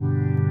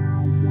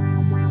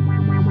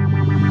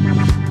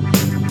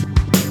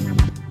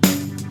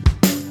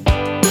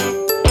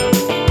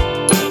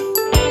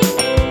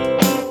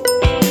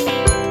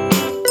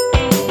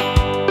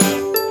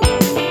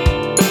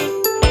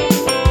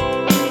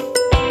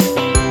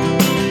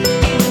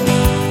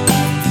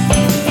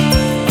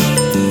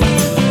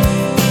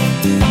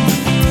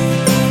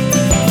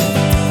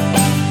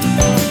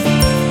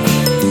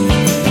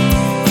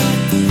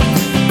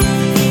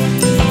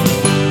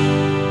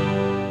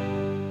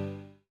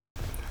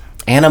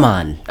And I'm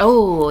on.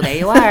 Oh, there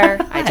you are.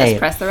 I just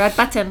pressed the red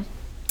button.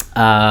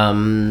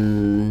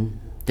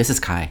 This is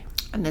Kai.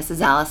 And this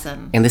is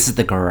Allison. And this is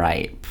the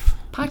Gripe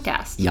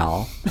Podcast.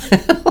 Y'all.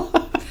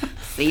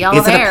 See y'all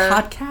is there. Is it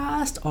a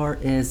podcast or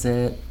is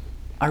it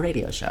a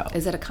radio show?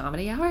 Is it a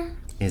comedy hour?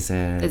 Is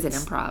it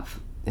improv?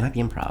 It might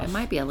be improv. It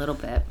might be a little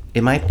bit.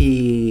 It might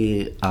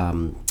be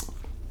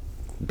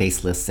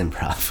baseless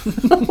improv.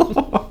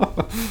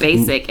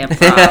 Basic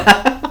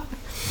improv.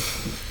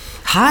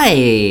 Hi.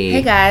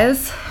 Hey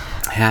guys.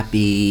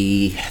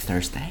 Happy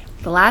Thursday.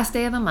 The last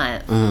day of the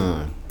month.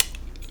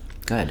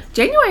 Good.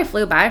 January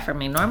flew by for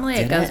me. Normally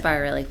it Did goes it? by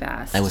really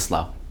fast. I was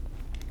slow.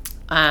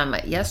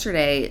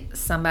 Yesterday,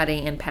 somebody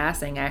in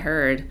passing I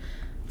heard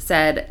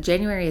said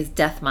January is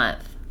death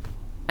month.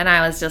 And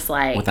I was just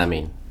like... What'd that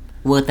mean?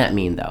 What'd that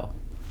mean, though?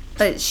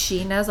 But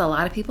she knows a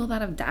lot of people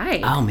that have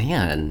died. Oh,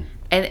 man.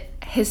 And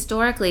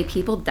historically,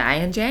 people die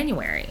in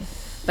January.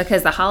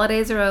 Because the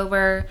holidays are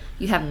over.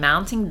 You have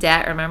mounting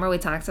debt. Remember we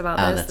talked about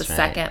this? That's the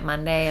right. second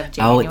Monday of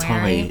January. Oh,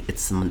 totally.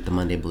 It's the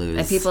Monday blues.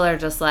 And people are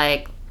just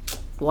like,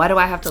 what do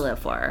I have to live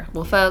for?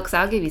 Well, folks,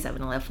 I'll give you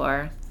something to live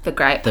for. The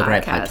Gripe Podcast. The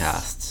Gripe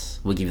Podcast.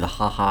 We'll give you the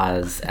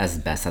ha-has as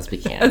best as we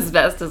can. As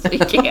best as we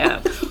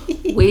can.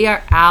 We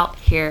are out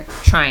here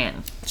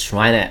trying.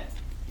 Trying it.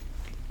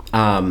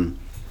 I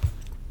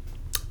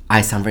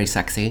sound very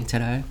sexy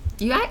today.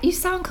 You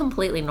sound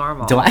completely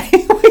normal. Do I?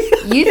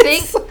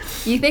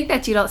 You think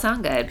that you don't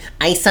sound good.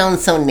 I sound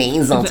so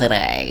nasal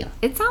today.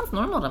 It sounds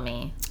normal to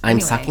me. I'm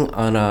Anyway. sucking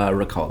on a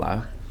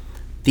Ricola.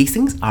 These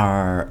things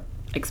are...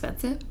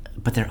 Expensive?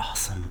 But they're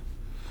awesome.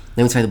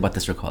 Let me tell you about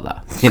this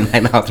Ricola in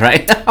my mouth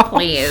right now.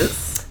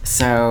 Please.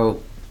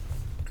 So,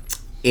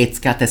 it's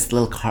got this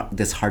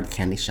this hard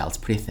candy shell. It's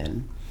pretty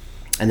thin.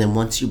 And then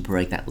once you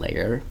break that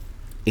layer,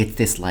 it's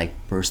this, like,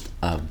 burst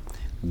of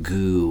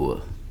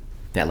goo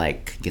that,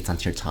 like, gets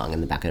onto your tongue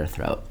and the back of your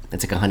throat.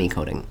 It's like a honey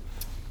coating.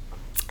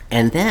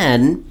 And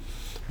then,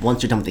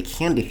 once you're done with the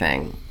candy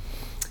thing,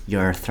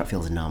 your throat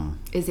feels numb.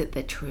 Is it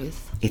the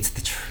truth? It's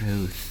the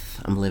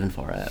truth. I'm living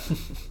for it.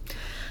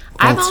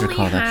 I've Thanks, only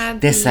Ricola. had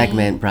This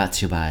segment brought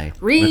to you by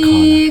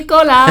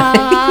Ricola.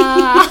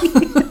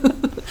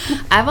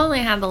 I've only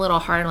had the little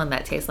hard one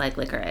that tastes like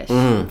licorice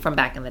from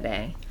back in the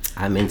day.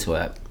 I'm into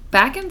it.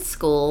 Back in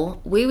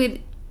school, we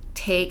would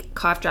take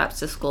cough drops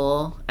to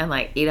school and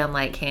like eat them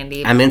like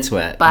candy. I'm into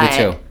it. But Me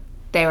too.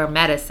 they were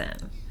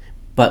medicine.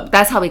 But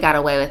That's how we got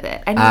away with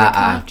it. I need a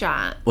cough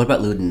drop. what about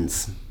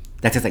Ludens?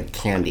 That tastes like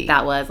candy.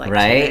 That was like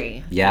right?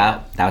 cherry.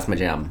 Yeah, that was my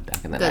jam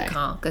back in the day. Good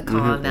call. Good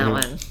call on that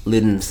one.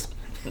 Ludens.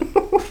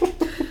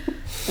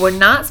 We're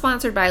not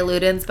sponsored by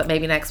Ludens, but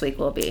maybe next week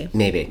we'll be.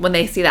 Maybe. When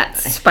they see that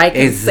spike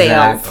in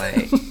sales.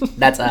 Exactly.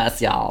 That's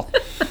us, y'all.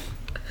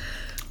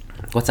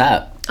 What's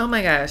up? Oh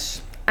my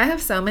gosh. I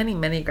have so many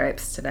mini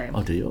gripes today.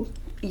 Oh, do you?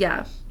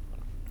 Yeah.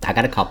 I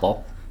got a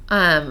couple.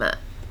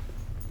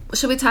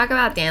 Should we talk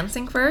about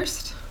dancing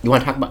first? You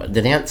want to talk about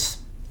the dance?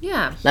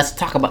 Yeah. Let's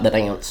talk about the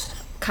dance.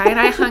 Kai and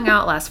I hung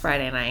out last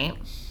Friday night.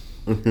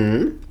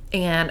 Mm-hmm.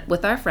 And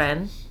with our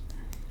friend,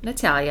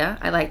 Natalia.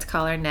 I like to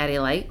call her Natty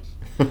Light.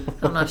 I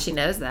don't know if she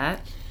knows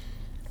that.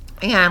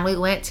 And we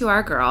went to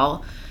our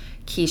girl,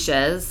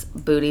 Keisha's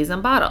Booties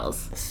and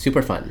Bottles.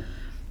 Super fun.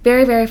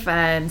 Very, very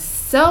fun.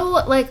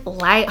 So, like,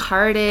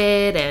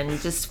 lighthearted and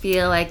just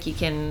feel like you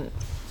can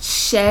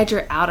shed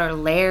your outer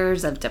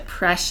layers of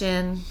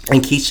depression.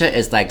 And Keisha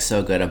is, like,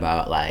 so good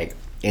about, like,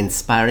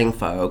 inspiring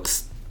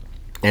folks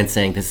and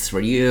saying, this is for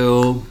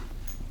you.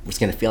 We're just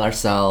going to feel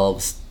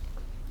ourselves.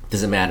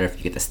 Doesn't matter if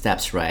you get the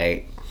steps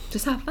right.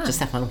 Just have fun. Just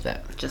have fun with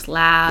it. Just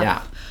laugh.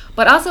 Yeah.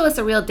 But also, it's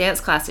a real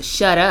dance class to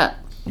shut up.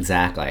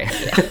 Exactly.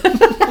 There's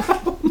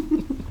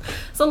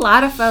a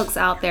lot of folks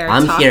out there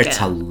I'm talking. here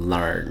to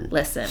learn.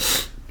 Listen,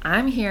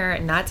 I'm here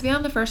not to be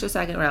on the first or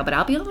second row, but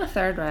I'll be on the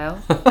third row.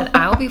 And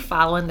I will be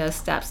following those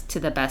steps to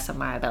the best of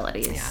my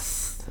abilities.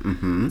 Yes.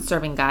 Mm-hmm.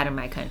 Serving God and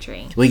my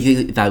country. Well,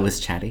 you thought it was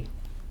chatty?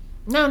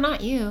 No,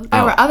 not you.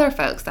 There were other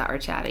folks that were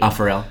chatty. Oh,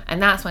 for real? And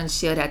that's when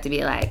she would have to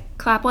be like,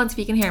 clap once if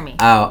you can hear me.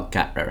 Oh,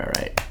 God.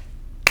 Right.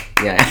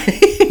 Yeah.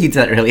 You did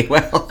that really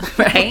well.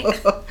 Right?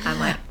 I'm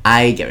like...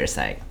 I get what you're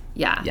saying.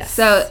 Yeah. Yes.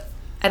 So,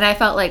 and I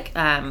felt like...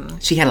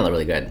 she handled it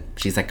really good.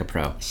 She's like a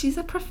pro. She's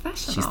a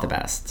professional. She's the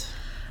best.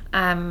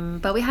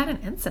 But we had an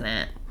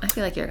incident. I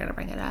feel like you're going to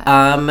bring it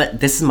up.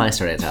 This is my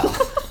story to tell.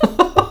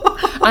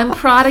 I'm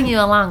prodding you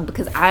along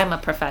because I'm a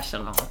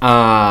professional.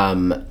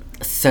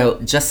 So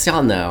just so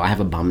y'all know, I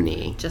have a bum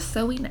knee. Just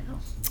so we know.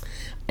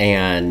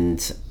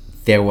 And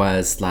there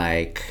was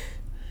like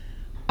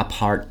a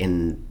part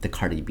in the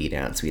Cardi B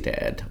dance we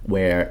did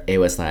where it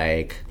was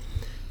like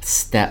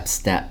step,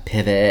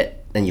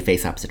 pivot, then you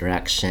face opposite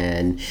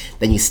direction,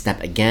 then you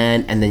step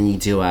again, and then you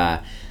do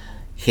a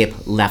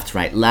hip left,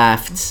 right,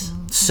 left.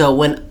 Mm-hmm. So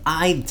when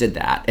I did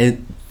that,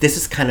 and this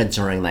is kind of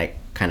during like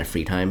kind of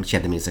free time, she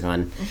had the music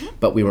on,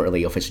 but we weren't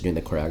really officially doing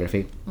the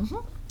choreography.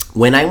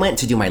 When I went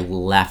to do my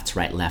left,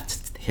 right,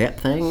 left hip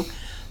thing,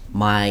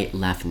 my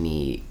left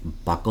knee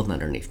buckled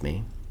underneath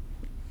me.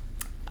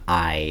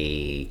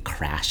 I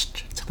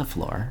crashed to the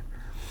floor.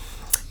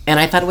 And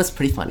I thought it was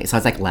pretty funny. So I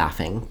was like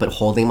laughing, but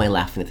holding my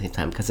laughing at the same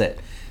time because it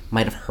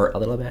might have hurt a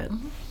little bit.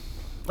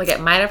 Like it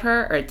might have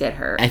hurt or it did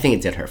hurt? I think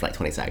it did hurt for like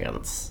 20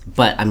 seconds.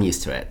 But I'm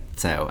used to it.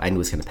 So I knew it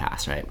was going to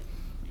pass, right?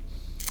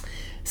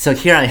 So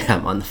here I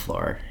am on the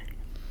floor,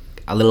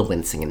 a little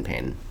wincing in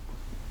pain.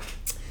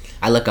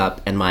 I look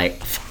up and my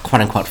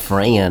quote-unquote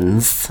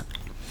friends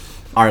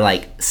are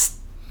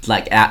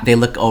they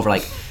look over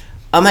like,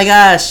 oh my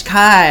gosh,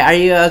 Kai, are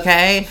you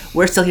okay?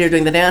 We're still here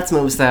doing the dance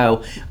moves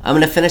though. I'm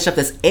going to finish up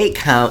this 8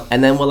 count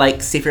and then we'll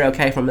like see if you're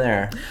okay from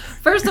there.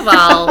 First of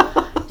all,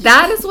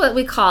 that is what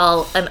we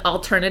call an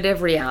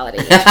alternative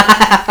reality.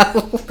 That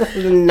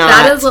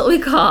is what we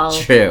call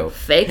true.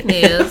 Fake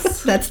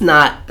news. That's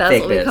not That's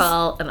fake what we news.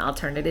 call an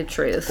alternative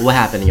truth. What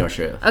happened in your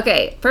truth?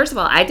 Okay, first of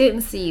all, I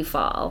didn't see you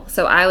fall.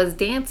 So I was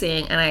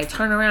dancing and I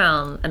turn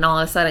around and all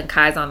of a sudden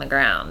Kai's on the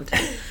ground.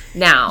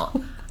 Now,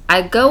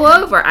 I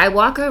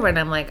walk over and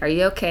I'm like, are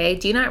you okay?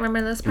 Do you not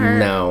remember this part?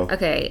 No.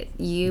 Okay,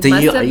 Are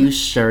you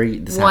sure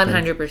this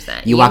happened?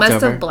 100%. You walked must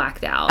over? have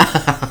blacked out.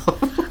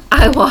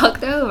 I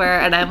walked over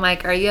and I'm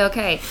like, are you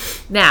okay?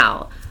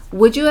 Now,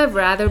 would you have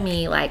rather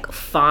me like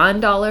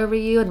fawned all over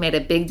you and made a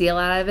big deal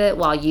out of it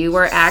while you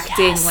were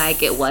acting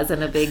like it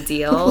wasn't a big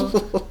deal?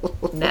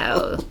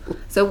 No.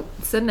 So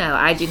no,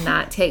 I do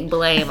not take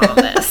blame on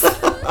this.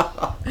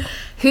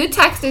 Who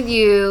texted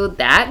you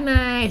that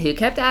night? Who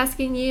kept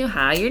asking you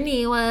how your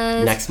knee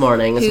was? Next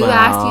morning as Who well.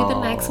 asked you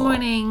the next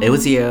morning? It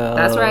was you.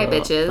 That's right,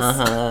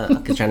 bitches.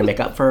 Because trying to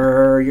make up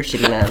for your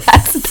shittiness.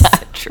 That's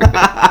not true.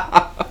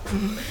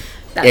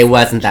 It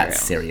wasn't that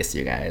serious,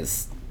 you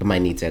guys. But my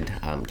knee did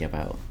give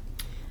out.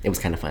 It was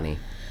kind of funny.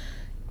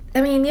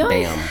 I mean,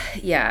 Bam.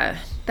 Yeah.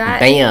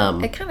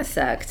 Bam. It kind of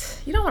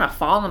sucked. You don't want to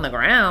fall on the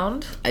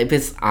ground.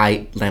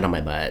 I land on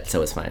my butt,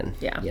 so it's fine.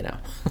 Yeah. You know.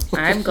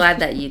 I'm glad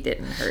that you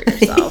didn't hurt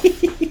yourself.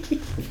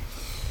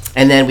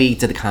 And then we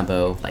did the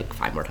combo like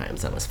 5 more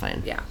times. That was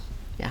fine. Yeah.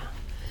 Yeah.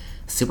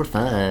 Super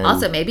fun.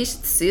 Also, maybe you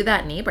should sue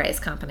that knee brace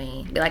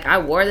company. Be like, I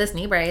wore this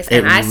knee brace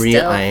and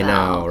I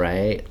know,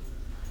 right?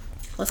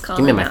 Let's call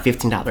Give me them my out.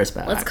 $15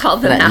 back. Let's call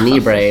for them that out. knee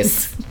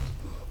brace.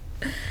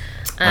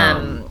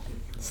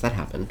 So that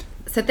happened.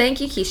 So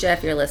thank you, Keisha,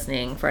 if you're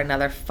listening, for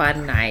another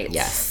fun night.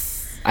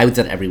 Yes. I would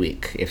do it every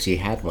week if she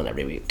had one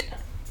every week.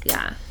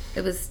 Yeah.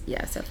 It was,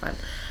 so fun.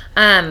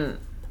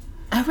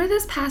 Over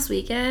this past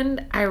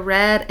weekend, I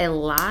read a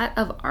lot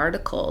of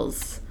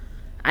articles.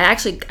 I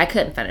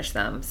couldn't finish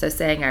them. So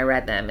saying I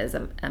read them is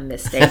a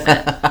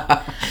misstatement.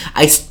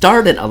 I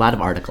started a lot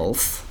of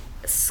articles.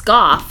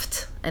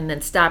 Scoffed and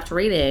then stopped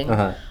reading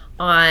Uh-huh.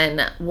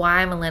 on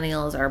why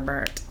millennials are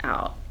burnt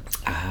out.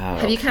 Oh,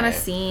 Have you kind of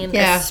seen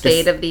Yeah, the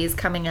spate of these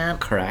coming up?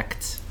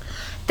 Correct.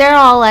 They're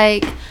all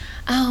like,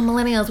 oh,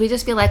 millennials, we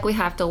just feel like we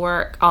have to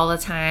work all the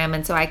time.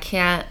 And so I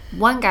can't.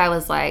 One guy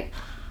was like,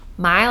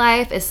 my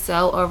life is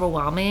so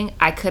overwhelming,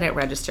 I couldn't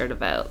register to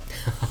vote.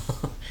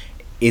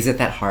 Is it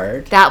that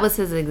hard? That was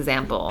his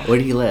example. Where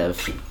do you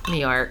live? New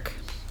York.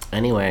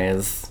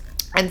 Anyways.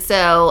 And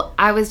so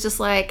I was just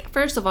like,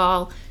 first of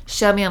all,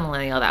 show me a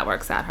millennial that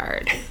works that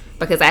hard,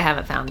 because I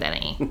haven't found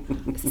any.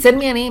 Send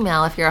me an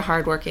email if you're a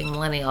hardworking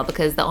millennial,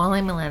 because the only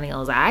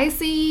millennials I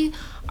see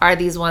are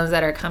these ones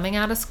that are coming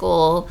out of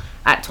school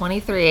at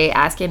 23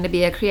 asking to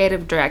be a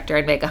creative director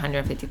and make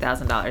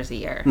 $150,000 a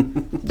year.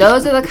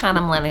 Those are the kind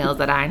of millennials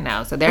that I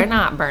know. So they're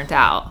not burnt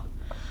out.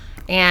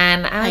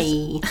 And I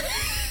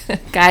was,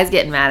 guys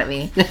getting mad at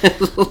me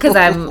because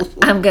I'm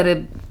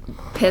going to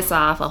piss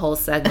off a whole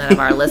segment of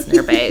our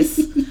listener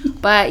base.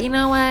 But you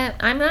know what?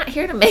 I'm not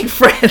here to make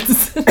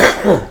friends.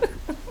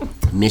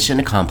 Mission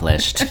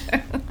accomplished.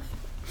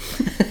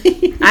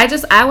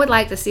 I would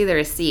like to see the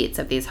receipts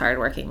of these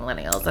hardworking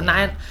millennials. And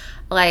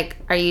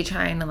are you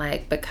trying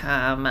to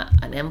become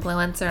an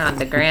influencer on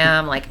the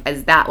gram?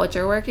 Is that what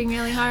you're working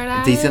really hard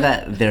at? Do you see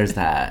that? There's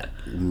that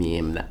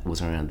meme that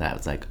was around that.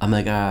 It's like, oh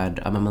my God,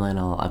 I'm a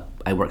millennial.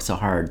 I work so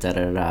hard, da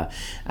da da.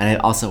 And I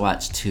also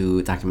watched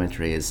 2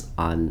 documentaries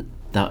on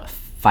the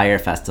Fire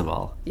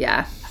Festival.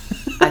 Yeah,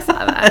 I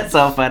saw that. That's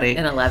so funny.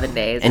 In 11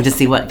 days. And to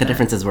see what the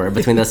differences were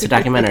between those 2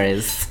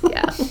 documentaries.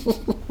 Yeah.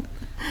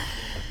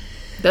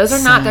 Those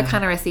are not the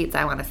kind of receipts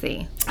I want to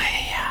see.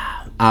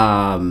 Yeah.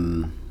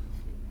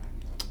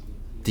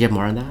 Do you have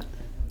more on that?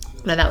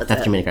 No, that was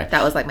That's it. your mini gripe.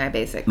 That was my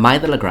basic. My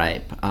little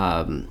gripe.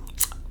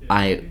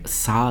 I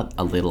saw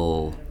a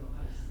little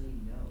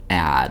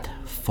ad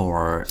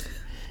for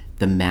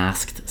The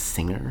Masked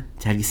Singer.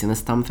 Have you seen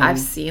this dumb thing? I've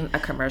seen a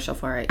commercial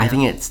for it. I yeah.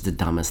 think it's the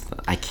dumbest.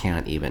 I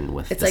can't even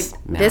with It's this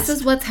like, mask. this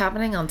is what's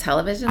happening on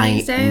television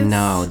these days?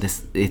 No,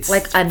 it's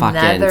like fucking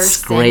another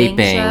scraping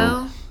singing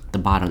show? the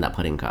bottom of that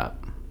pudding cup.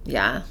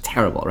 Yeah.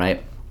 Terrible,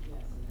 right?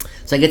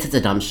 So I guess it's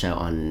a dumb show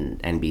on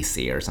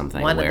NBC or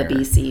something. One of the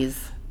BCs.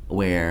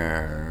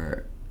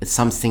 Where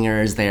some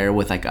singers there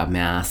with a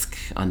mask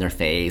on their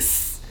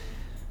face.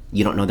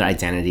 You don't know their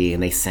identity,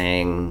 and they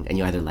sing, and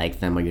you either like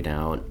them or you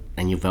don't,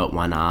 and you vote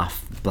one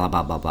off, blah,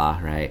 blah, blah, blah,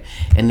 right?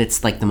 And it's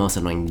the most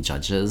annoying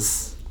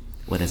judges.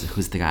 What is it?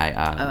 Who's the guy?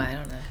 I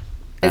don't know.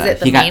 Is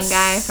it the main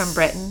guy from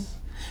Britain?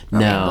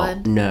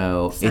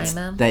 No. Simon? It's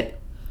that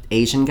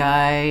Asian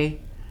guy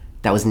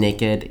that was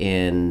naked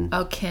in...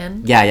 Oh,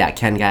 Ken? Yeah,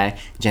 Ken guy.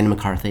 Jenny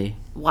McCarthy.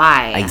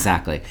 Why?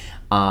 Exactly.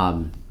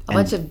 A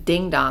bunch of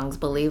ding-dongs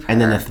believe her.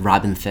 And then the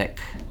Robin Thicke.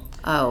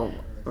 Oh,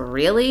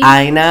 really?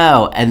 I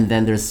know. And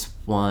then there's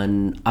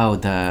one... Oh,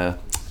 the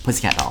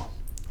Pussycat Doll.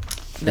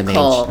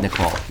 Nicole,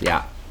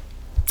 yeah.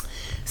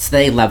 So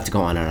they love to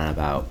go on and on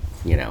about,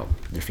 you know,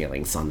 their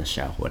feelings on the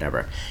show,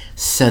 whatever.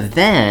 So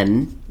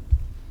then,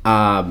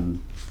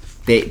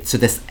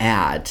 this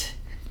ad,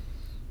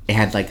 it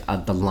had like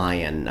the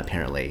lion,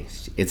 apparently.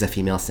 It's a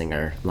female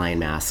singer, Lion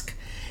Mask.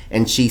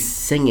 And she's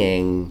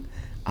singing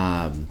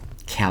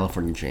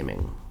California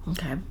Dreaming.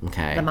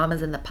 Okay. The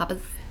Mamas and the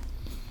Papas.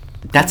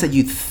 That's what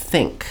you'd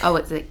think. Oh,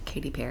 is it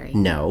Katy Perry?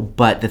 No,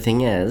 but the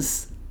thing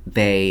is,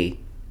 they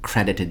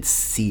credited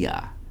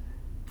Sia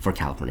for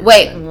California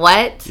Wait, Dreaming.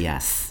 what?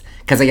 Yes.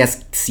 Because I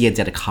guess Sia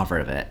did a cover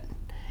of it.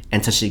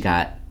 And so she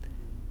got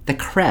the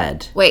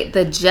cred. Wait,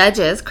 the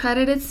judges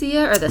credited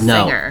Sia or the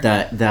singer?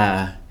 No,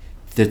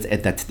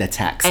 the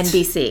text.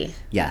 NBC.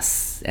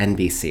 Yes,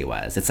 NBC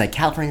was. It's like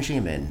California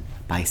Dreamin'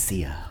 by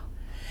Sia.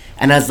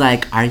 And I was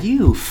like, are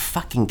you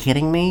fucking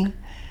kidding me?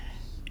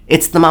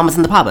 It's the Mamas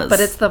and the Papas. But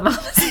it's the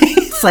Mamas.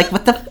 It's like,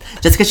 what the...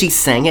 Just because she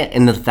sang it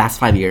in the last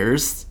 5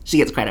 years, she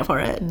gets credit for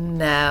it?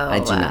 No. I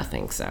do not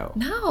think so.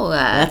 No.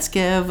 Let's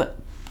give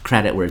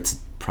credit where it's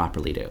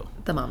properly due.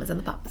 The Mamas and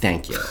the Papas.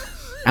 Thank you.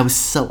 I was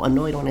so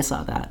annoyed when I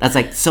saw that. That's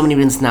like, so many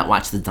reasons not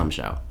watch the dumb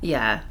show.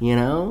 Yeah. You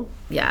know?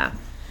 Yeah.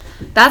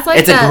 That's like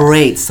it's a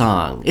great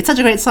song. It's such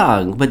a great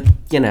song, but,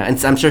 you know,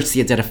 and I'm sure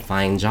Sia did a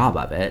fine job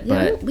of it.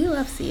 Yeah, but we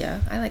love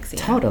Sia. I like Sia.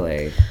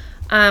 Totally.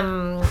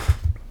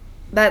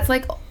 That's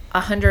like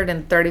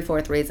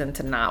 134th reason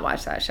to not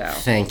watch that show.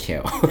 Thank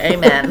you.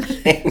 Amen.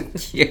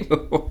 Thank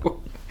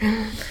you.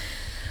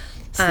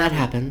 So that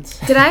happened.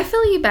 Did I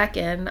fill you back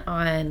in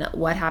on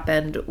what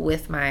happened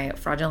with my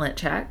fraudulent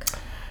check?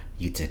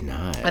 You did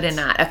not. I did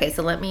not. Okay,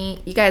 so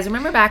you guys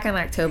remember back in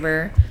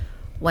October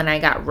when I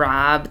got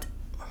robbed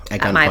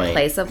at my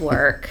place of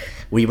work?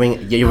 You were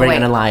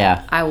an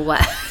Alaya. I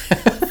was.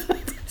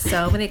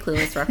 So many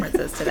clueless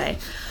references today.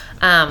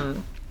 I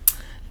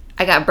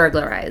got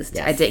burglarized.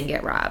 Yes. I didn't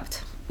get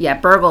robbed. Yeah,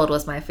 burgled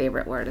was my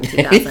favorite word in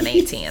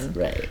 2018.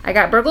 Right. I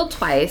got burgled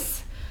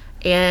twice,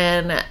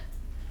 and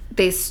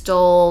they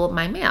stole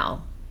my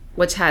mail,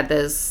 which had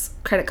those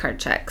credit card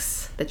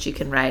checks that you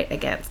can write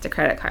against a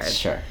credit card.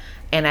 Sure.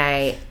 And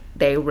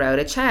they wrote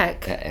a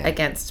check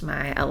against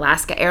my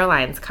Alaska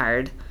Airlines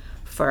card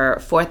for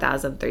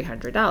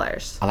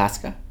 $4,300.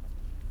 Alaska?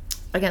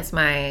 Against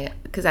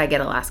because I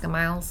get Alaska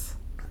miles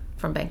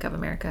from Bank of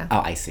America.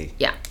 Oh, I see.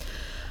 Yeah.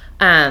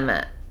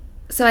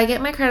 So I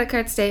get my credit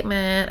card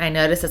statement. I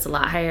notice it's a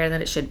lot higher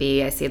than it should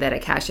be. I see that a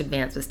cash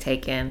advance was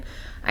taken.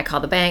 I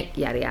call the bank,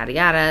 yada, yada,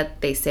 yada.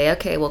 They say,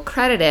 okay, we'll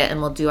credit it and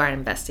we'll do our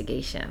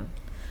investigation.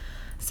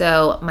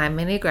 So my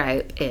mini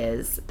gripe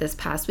is this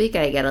past week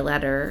I get a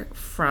letter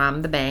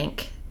from the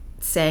bank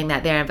saying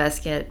that their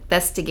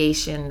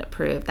investigation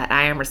proved that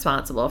I am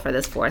responsible for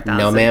this $4,300.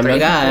 No, ma'am, no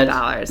God.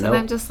 And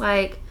I'm just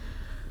like,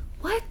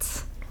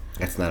 what?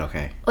 That's not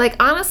okay. Like,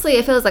 honestly,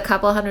 if it was a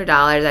couple $100,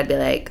 I'd be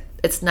like,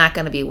 it's not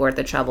going to be worth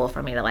the trouble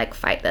for me to, like,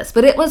 fight this.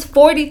 But it was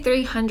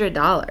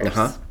 $4,300.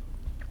 Uh-huh.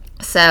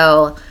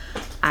 So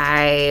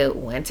I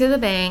went to the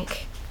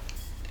bank,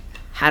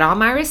 had all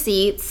my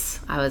receipts.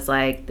 I was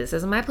like, this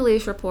is my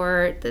police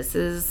report. This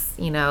is,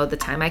 the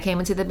time I came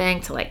into the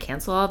bank to, like,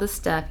 cancel all this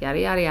stuff, yada,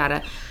 yada,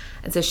 yada.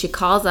 And so she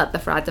calls up the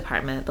fraud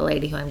department, the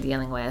lady who I'm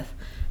dealing with,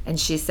 and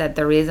she said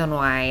the reason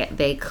why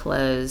they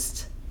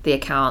closed the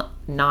account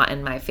not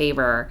in my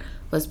favor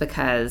was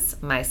because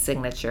my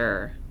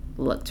signature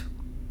looked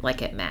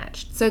like it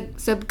matched.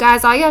 So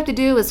guys, all you have to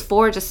do is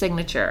forge a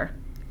signature.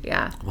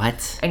 Yeah.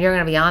 What? And you're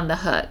going to be on the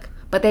hook.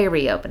 But they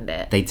reopened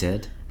it. They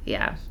did?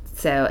 Yeah.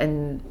 So,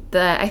 and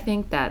I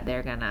think that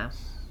they're going to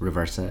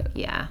reverse it?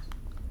 Yeah.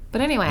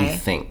 But anyway. You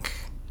think?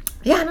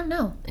 Yeah, I don't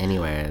know.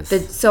 Anyways.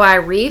 So I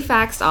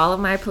refaxed all of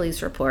my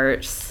police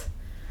reports.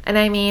 And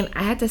I mean,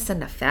 I had to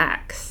send a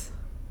fax.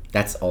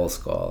 That's old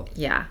school.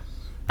 Yeah.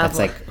 That's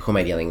like, who am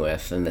I dealing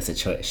with in this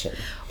situation?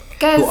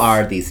 Guys, who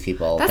are these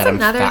people that I'm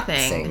faxing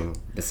thing.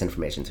 This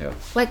information to?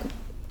 Like,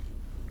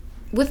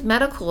 with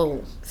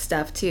medical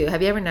stuff, too,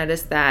 have you ever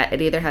noticed that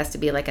it either has to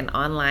be like an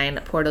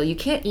online portal? You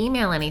can't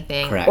email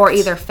anything. Correct. Or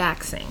either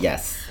faxing.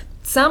 Yes.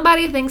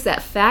 Somebody thinks that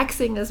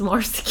faxing is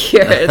more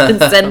secure than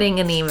sending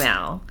an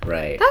email.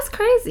 Right. That's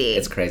crazy.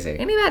 It's crazy.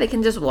 Anybody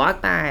can just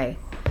walk by.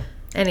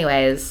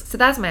 Anyways, so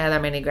that's my other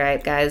mini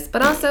gripe, guys.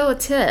 But also a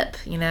tip,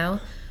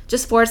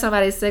 Just forge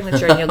somebody's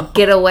signature and you'll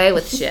get away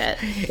with shit.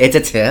 It's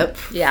a tip?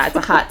 Yeah, it's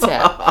a hot tip.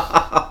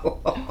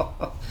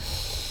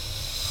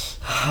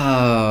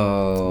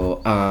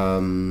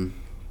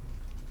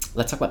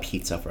 Let's talk about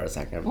pizza for a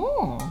second.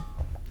 Oh.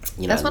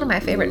 That's one of my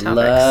favorite topics.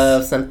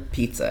 Love some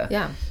pizza.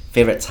 Yeah.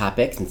 Favorite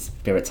topics and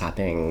favorite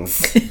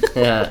toppings.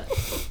 Yeah.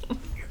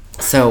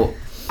 So,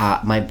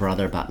 my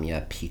brother bought me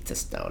a pizza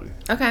stone.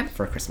 Okay.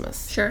 For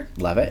Christmas. Sure.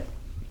 Love it.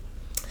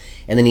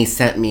 And then he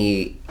sent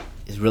me,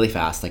 it's really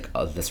fast, like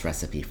this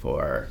recipe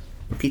for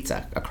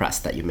pizza, a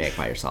crust that you make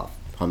by yourself,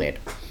 homemade.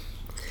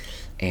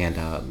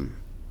 And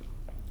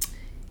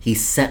he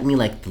sent me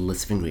like the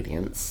list of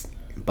ingredients,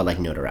 but like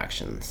no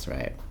directions,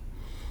 right?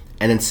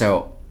 And then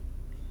so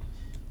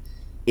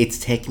it's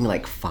taken me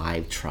like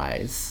 5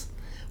 tries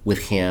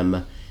with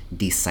him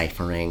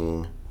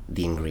deciphering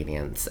the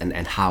ingredients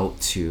and how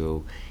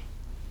to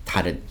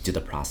do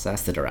the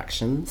process, the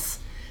directions,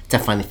 to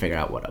finally figure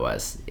out what it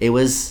was. It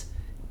was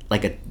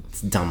like a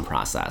dumb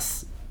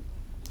process.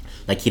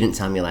 Like, he didn't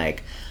tell me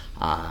like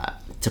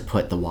to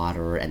put the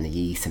water and the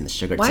yeast and the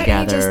sugar together. Why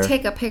didn't you just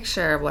take a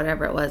picture of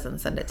whatever it was and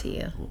send it to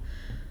you?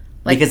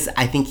 Like, because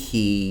I think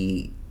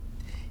he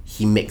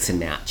mixed and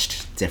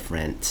matched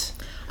different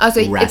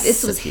so recipes.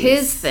 This was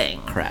his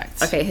thing.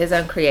 Correct. Okay, his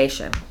own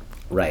creation.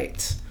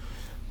 Right.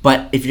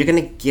 But if you're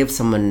going to give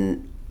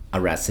someone a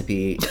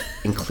recipe,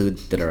 include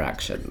the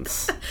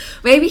directions.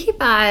 Maybe he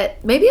thought,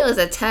 maybe it was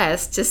a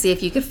test to see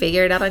if you could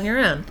figure it out on your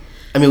own.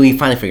 I mean, we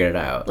finally figured it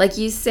out. Like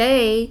you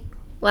say,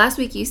 last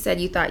week you said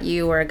you thought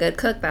you were a good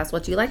cook. That's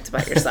what you liked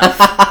about yourself.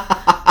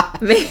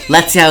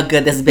 Let's see how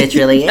good this bitch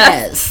really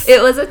is.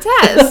 It was a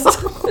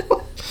test.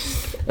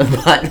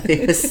 But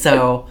it was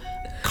so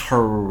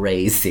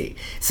crazy.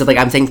 So, like,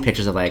 I'm taking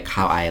pictures of, like,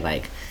 how I,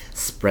 like,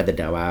 spread the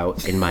dough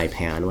out in my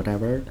pan,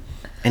 whatever.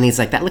 And he's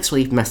like, that looks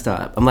really messed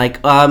up. I'm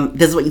like,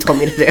 this is what you told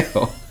me to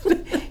do.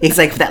 He's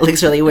like, that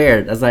looks really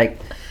weird. I was like,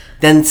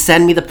 then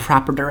send me the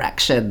proper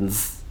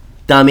directions,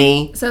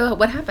 dummy. So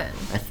what happened?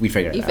 We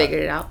figured it out. You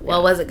figured it out?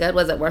 Well, was it good?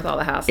 Was it worth all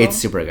the hassle? It's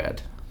super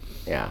good.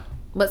 Yeah.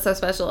 What's so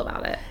special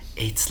about it?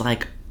 It's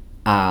like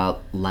a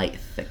light,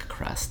 thick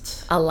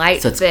crust. A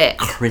light, so it's thick.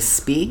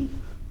 Crispy.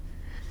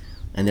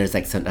 And there's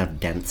like some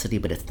density,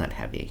 but it's not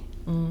heavy.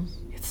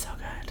 It's so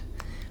good.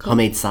 Cool.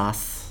 Homemade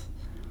sauce,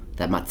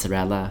 that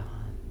mozzarella,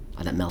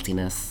 all that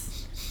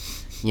meltiness.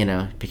 You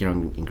know, pick your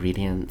own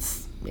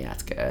ingredients. Yeah,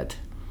 it's good.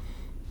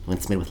 When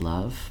it's made with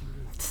love,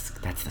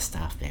 that's the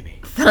stuff, baby.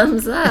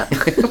 Thumbs up.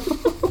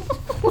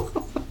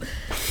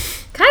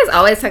 Kai's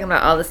always talking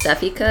about all the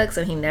stuff he cooks,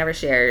 and he never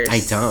shares.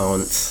 I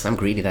don't. I'm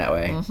greedy that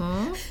way.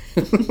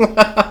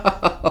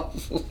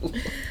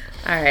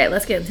 All right,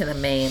 let's get into the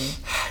main.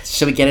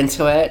 Should we get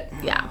into it?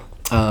 Yeah.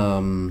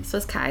 This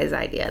was Kai's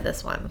idea,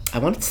 this one. I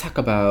wanted to talk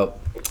about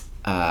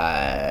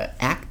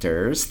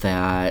actors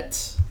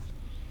that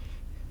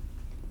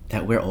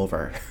we're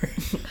over.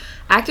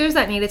 Actors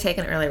that need to take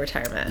an early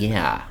retirement.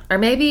 Yeah. Or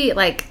maybe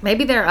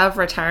they're of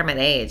retirement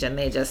age and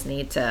they just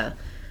need to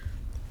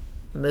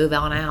move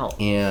on out.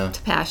 Yeah.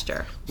 To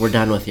pasture. We're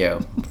done with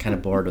you. I'm kind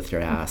of bored with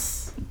your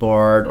ass.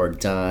 Bored or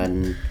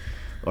done.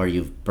 Or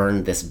you've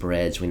burned this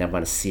bridge. We never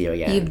want to see you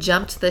again. You've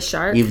jumped the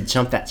shark? You've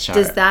jumped that shark.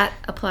 Does that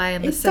apply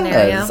in this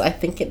scenario? Does. I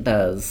think it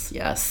does.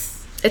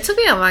 Yes. It took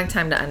me a long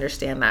time to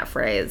understand that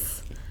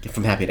phrase.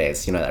 From Happy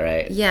Days. You know that,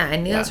 right? Yeah, I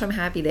knew it was from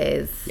Happy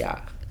Days.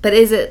 Yeah. But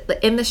is it,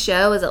 in the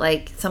show, is it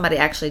like somebody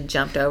actually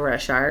jumped over a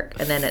shark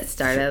and then it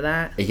started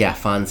that? Yeah,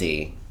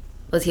 Fonzie.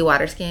 Was he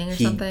water skiing or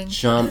something? He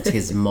jumped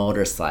his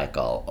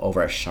motorcycle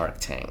over a shark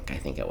tank, I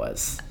think it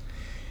was.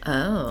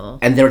 Oh.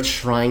 And they were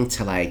trying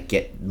to, like,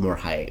 get more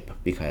hype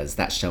because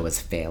that show was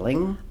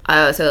failing.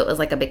 Oh, so it was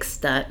like a big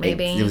stunt,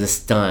 maybe? It was a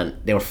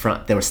stunt. They were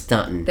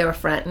stunting. They were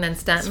fronting and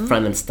stunting?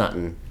 Fronting and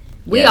stunting.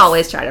 We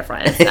always try to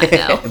front and stunt,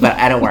 though. But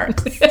I don't work.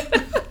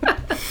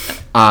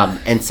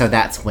 And so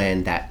that's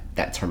when that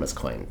term was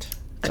coined.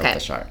 Jump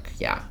the shark.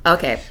 Yeah.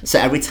 Okay. So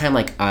every time,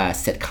 like, a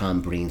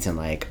sitcom brings in,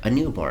 like, a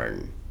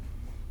newborn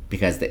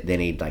because they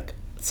need, like,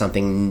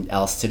 something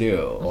else to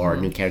do or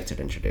a new character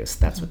to introduce,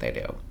 that's what they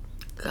do.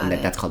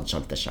 That's called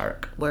Jump the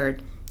Shark.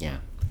 Word. Yeah.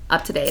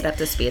 Up to date, up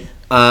to speed.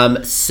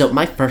 So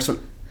my first one,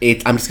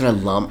 I'm just going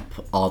to lump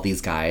all these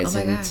guys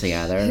in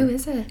together. Who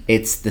is it?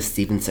 It's the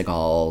Steven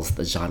Seagals,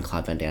 the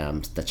Jean-Claude Van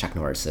Dammes, the Chuck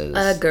Norrises.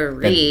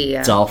 Agree.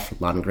 The Dolph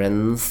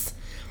Lundgrens.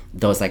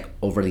 Those, like,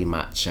 overly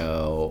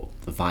macho,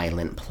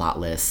 violent,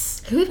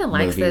 plotless Who even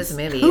likes those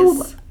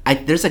movies?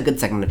 There's a good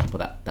segment of people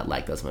that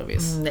like those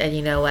movies. And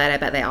you know what? I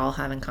bet they all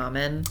have in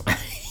common.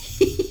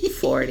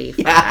 45.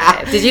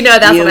 Yeah. Did you know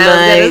that's what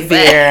I was going to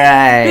say?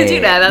 Right. Did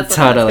you know that's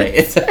what I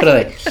was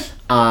Totally.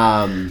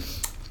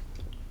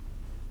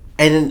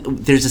 And then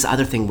there's this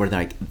other thing where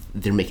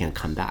they're making a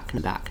comeback.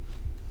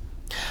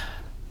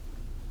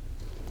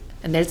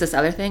 And there's this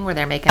other thing where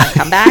they're making a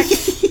comeback?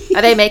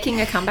 Are they making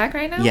a comeback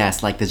right now?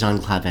 Yes, like the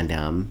Jean-Claude Van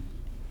Damme.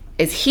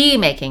 Is he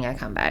making a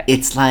comeback?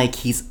 It's like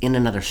he's in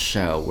another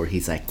show where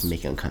he's, like,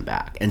 making a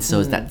comeback. And so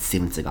is that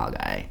Steven Seagal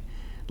guy.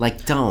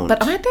 Like, don't.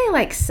 But aren't they,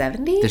 like,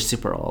 70? They're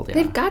super old, yeah.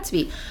 They've got to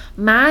be.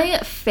 My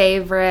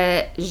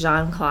favorite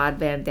Jean-Claude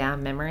Van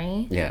Damme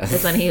memory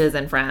is when he was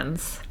in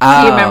Friends.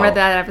 Oh. Do you remember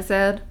that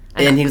episode?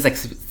 And he was, like,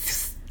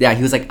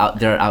 he was, like, out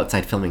there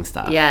outside filming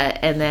stuff. Yeah,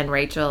 and then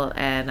Rachel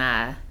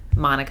and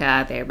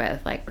Monica, they were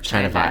both, like,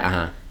 trying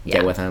to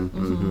get with him.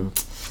 Mm-hmm.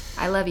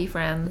 I love you,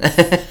 Friends.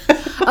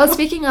 Oh,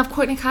 speaking of,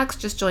 Courtney Cox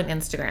just joined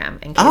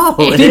Instagram. In case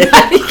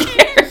anybody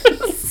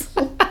cares.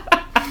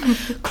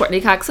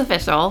 Courtney Cox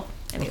official.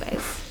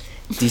 Anyways.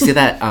 Do you see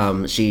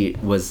that she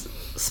was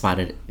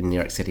spotted in New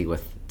York City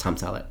with Tom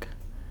Selleck?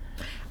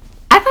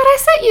 I thought I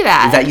sent you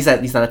that. You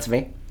sent that to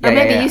me? Or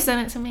maybe you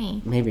sent it to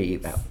me. Maybe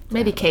that.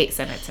 Maybe Kate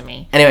sent it to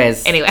me.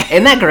 Anyways. Anyway.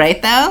 Isn't that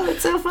great, though?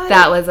 It's so funny.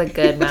 That was a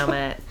good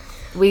moment.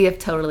 We have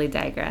totally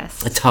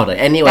digressed. Totally.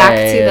 Anyways.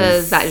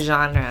 Back to that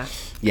genre.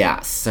 Yeah,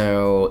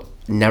 so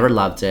never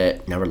loved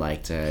it. Never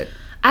liked it.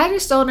 I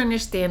just don't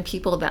understand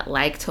people that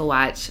like to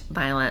watch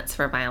violence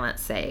for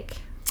violence sake.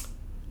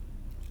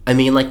 I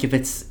mean, like, if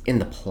it's in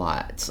the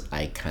plot,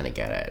 I kind of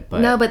get it.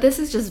 But no, but this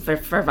is just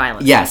for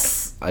violence.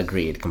 Yes,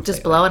 agreed. Completely.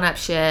 Just blowing up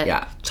shit.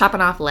 Yeah. Chopping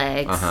off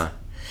legs.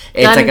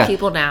 It's gunning like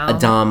people down. a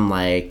dumb,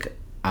 like,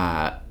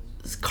 car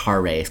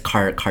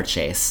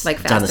chase.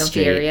 Like down the Fast and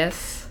street.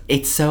 Furious.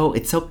 It's so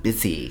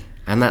busy.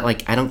 I'm not,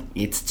 like,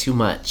 it's too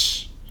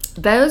much.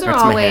 Those are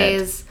Hurts my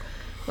always,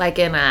 like,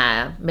 in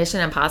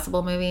Mission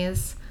Impossible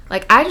movies.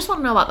 Like, I just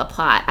want to know about the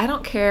plot. I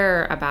don't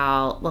care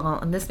about, well,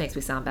 and this makes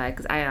me sound bad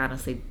because I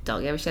honestly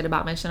don't give a shit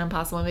about Mission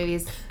Impossible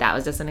movies. That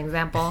was just an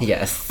example.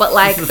 Yes. But,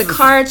 like, the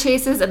car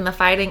chases and the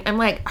fighting, I'm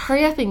like,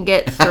 hurry up and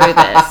get through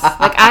this.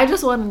 Like, I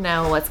just want to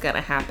know what's going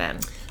to happen.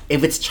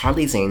 If it's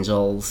Charlie's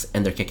Angels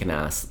and they're kicking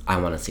ass,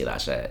 I want to see that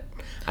shit.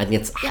 I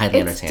think it's highly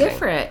entertaining. It's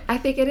different. I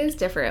think it is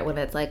different when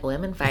it's, like,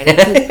 women fighting.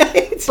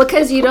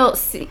 Because you don't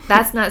see,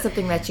 that's not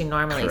something that you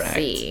normally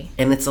see.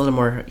 And it's a little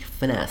more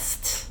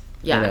finessed.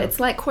 Yeah, it's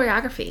like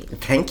choreography.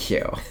 Thank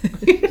you.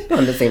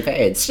 On the same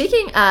page.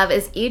 Speaking of,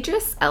 is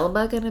Idris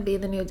Elba going to be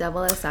the new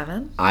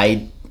 007?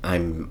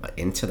 I'm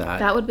into that.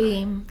 That'd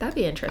be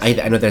interesting.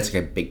 I know there's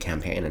like a big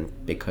campaign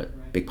and big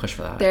push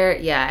for that.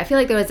 I feel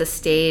like there was a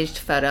staged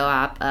photo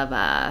op of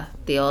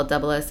the old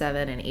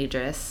 007 and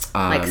Idris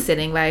like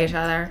sitting by each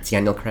other.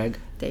 Daniel Craig.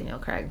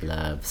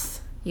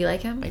 Loves. You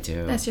like him? I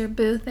do. That's your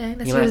boo thing.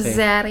 That's your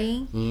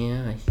zaddy.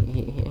 Yeah,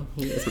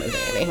 he is my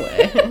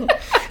zaddy.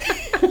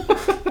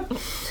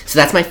 So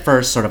that's my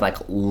first sort of like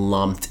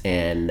lumped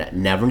in.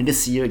 Never need to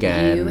see you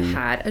again. You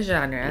had a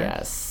genre.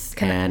 Yes.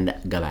 And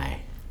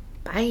goodbye.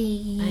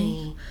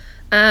 Bye.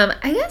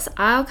 I guess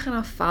I'll kind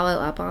of follow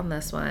up on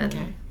this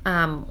one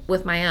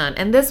with my own.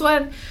 And this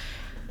one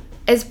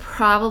is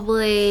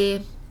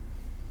probably,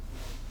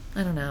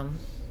 I don't know,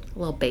 a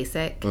little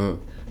basic,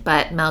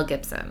 but Mel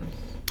Gibson.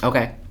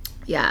 Okay.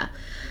 Yeah.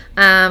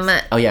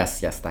 Oh, yes,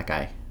 that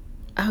guy.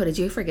 Oh, did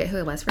you forget who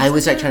it was for I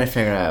was like trying to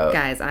figure out.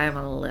 Guys, I am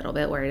a little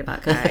bit worried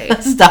about Guy.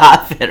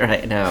 Stop it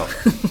right now.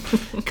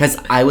 Because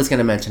I was going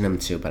to mention him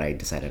too, but I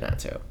decided not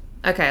to.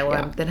 Okay,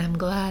 well, then I'm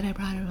glad I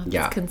brought him up.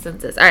 Yeah. This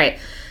consensus. All right.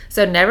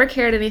 So, never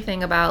cared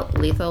anything about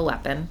Lethal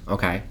Weapon.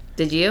 Okay.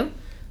 Did you?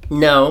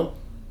 No,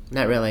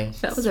 not really.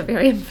 That was a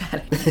very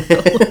emphatic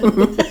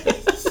no.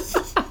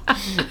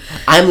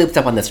 I'm looped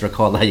up on this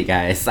Ricola, you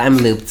guys. I'm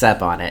looped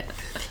up on it.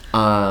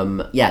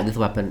 Yeah, Lethal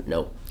Weapon,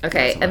 nope.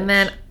 Okay, and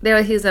then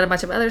he was in a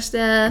bunch of other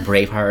stuff.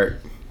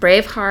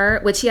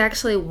 Braveheart, which he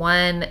actually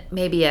won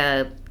maybe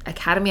a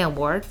Academy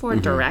Award for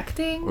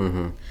directing.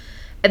 Mm-hmm.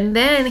 And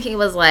then he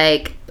was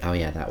like, oh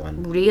yeah, that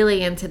one,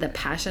 really into The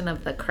Passion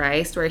of the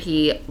Christ, where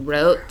he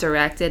wrote,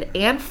 directed,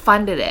 and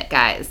funded it,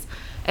 guys.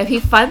 If he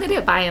funded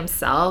it by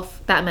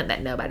himself, that meant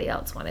that nobody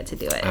else wanted to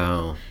do it.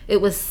 Oh, it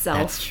was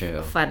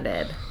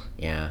self-funded.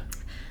 Yeah.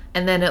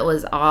 And then it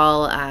was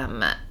all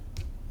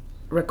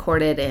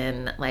recorded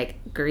in like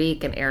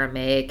Greek and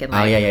Aramaic and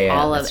like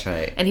all of that's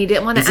right. And he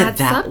didn't want to add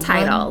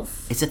subtitles.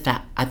 One? Is it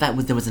that? I thought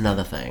there was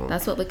another thing.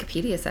 That's what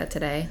Wikipedia said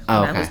today when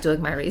I was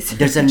doing my research.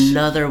 There's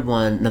another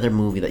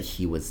movie that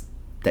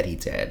he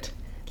did,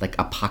 like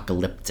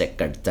apocalyptic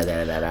or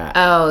da-da-da-da.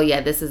 Oh yeah,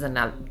 this is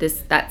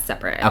that's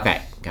separate.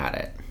 Okay, got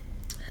it.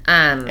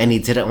 And he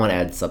didn't want to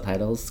add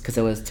subtitles because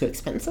it was too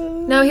expensive.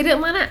 No, he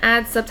didn't want to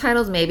add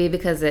subtitles, maybe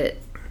because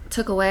it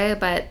took away,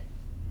 but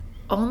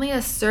only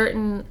a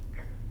certain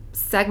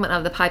segment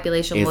of the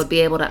population would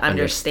be able to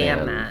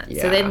understand that.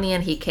 Yeah. So then in the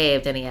end he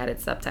caved and he added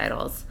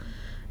subtitles.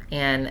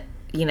 And,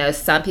 you know,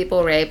 some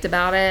people raved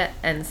about it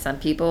and some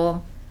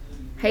people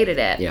hated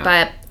it. Yeah.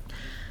 But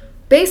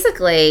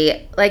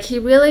basically, like, he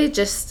really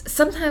just,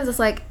 sometimes it's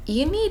like,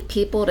 you need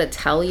people to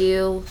tell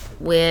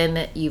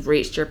when you've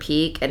reached your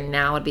peak and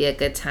now would be a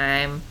good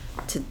time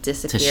to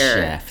disappear.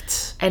 To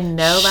shift. And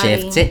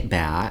nobody... Shift it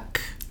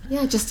back.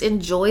 Yeah, just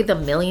enjoy the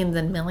millions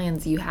and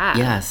millions you have.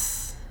 Yes.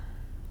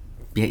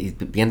 Be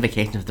on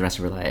vacation for the rest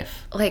of your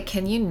life. Like,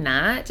 can you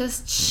not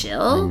just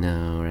chill? I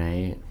know,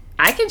 right?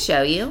 I can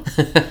show you.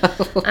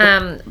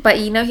 But,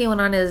 you know, he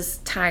went on his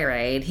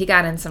tirade. He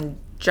got in some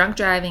drunk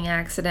driving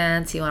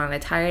accidents. He went on a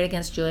tirade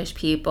against Jewish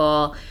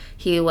people.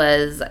 He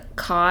was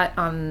caught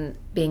on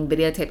being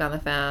videotaped on the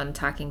phone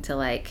talking to,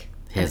 like,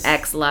 his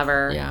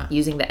ex-lover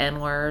using the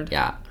N-word.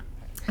 Yeah.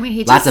 I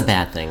mean, lots of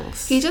bad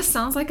things. He just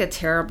sounds like a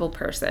terrible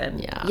person.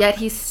 Yeah. Yet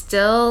he's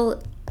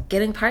still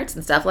getting parts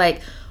and stuff.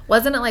 Like,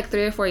 wasn't it like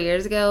 3 or 4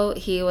 years ago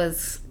he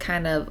was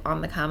kind of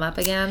on the come up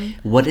again?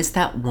 What is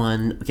that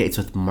one? Okay, it's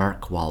with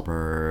Mark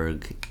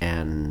Wahlberg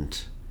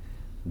and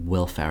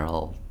Will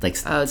Ferrell.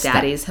 Like,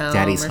 Daddy's Home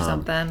or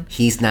something.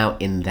 He's now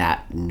in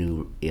that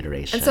new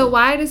iteration. And so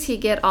why does he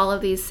get all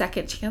of these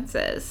second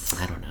chances?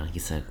 I don't know.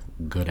 He's a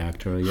good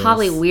actor, I guess.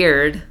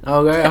 Hollyweird.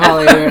 Oh, good.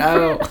 Hollyweird.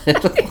 Oh.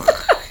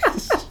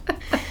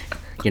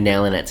 You're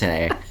nailing it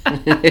today.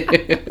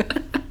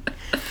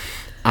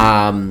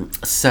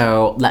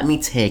 So let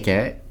me take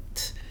it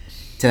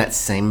to that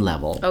same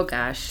level. Oh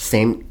gosh.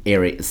 Same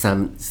area,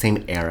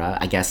 same era,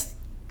 I guess,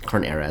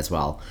 current era as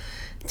well.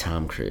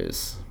 Tom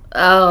Cruise.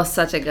 Oh,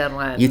 such a good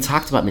one. You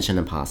talked about Mission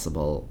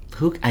Impossible.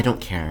 I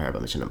don't care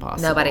about Mission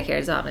Impossible. Nobody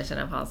cares about Mission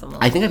Impossible.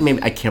 I think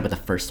maybe I care about the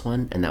first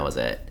one, and that was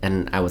it.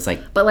 And I was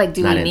like, but like,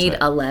 do not we into need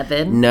it.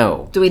 11?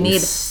 No. Do we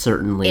need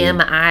certainly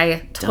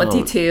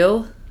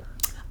MI-22?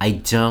 I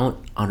don't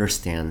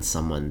understand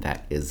someone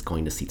that is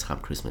going to see Tom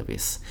Cruise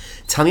movies.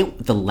 Tell me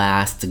what the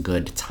last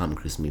good Tom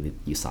Cruise movie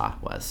you saw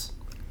was.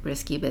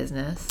 Risky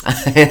Business.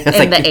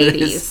 In the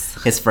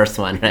 80s. His first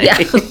one, right? Yeah.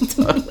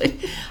 Totally.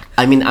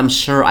 I mean, I'm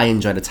sure I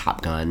enjoyed a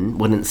Top Gun.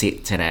 Wouldn't see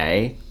it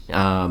today.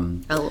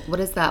 Oh, what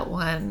is that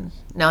one?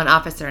 No, An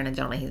Officer and a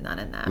Gentleman. He's not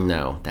in that.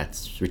 No,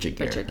 that's Richard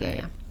Gere. Richard Gere,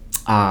 right?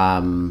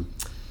 yeah.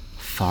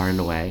 Far and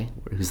Away,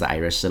 who's the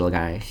Irish little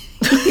guy.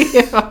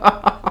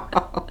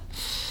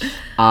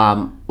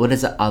 What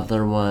is the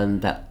other one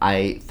that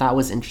I thought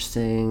was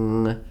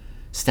interesting?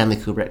 Stanley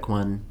Kubrick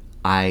one,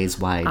 Eyes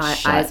Wide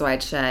Shut. Eyes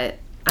Wide Shut.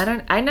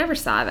 I never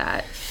saw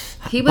that.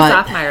 He was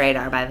off my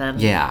radar by then.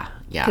 Yeah.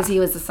 Because he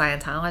was a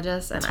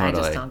Scientologist, and I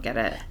just don't get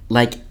it.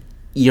 Like,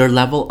 your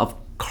level of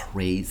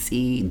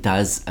crazy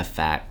does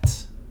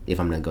affect if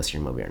I'm going to go see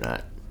your movie or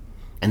not.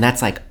 And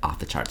that's, like, off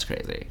the charts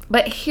crazy.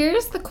 But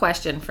here's the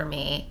question for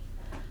me.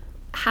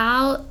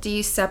 How do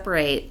you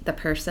separate the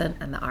person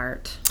and the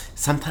art?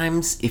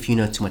 Sometimes, if you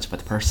know too much about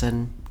the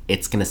person,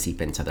 it's going to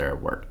seep into their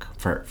work,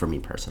 for me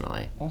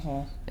personally.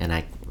 Mm-hmm. And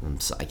I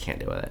can't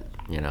do it,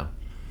 you know?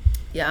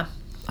 Yeah.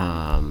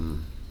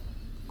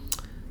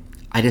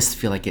 I just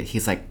feel like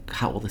he's like,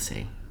 how old is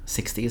he?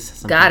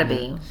 60s? Gotta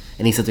be.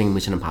 And he's still doing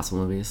Mission Impossible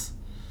movies.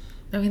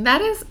 I mean,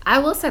 I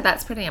will say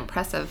that's pretty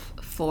impressive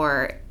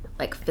for,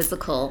 like,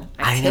 physical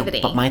activity.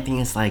 I know, but my thing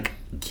is, like,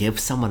 give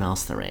someone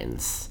else the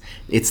reins.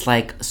 It's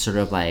like, sort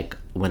of like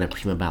when a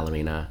prima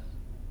ballerina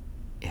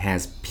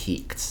has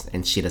peaked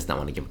and she does not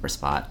want to give up her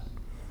spot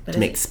to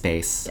make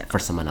space for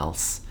someone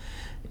else.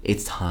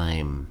 It's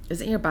time.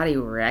 Isn't your body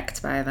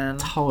wrecked by then?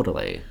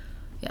 Totally.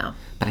 Yeah.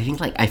 But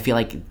I feel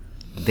like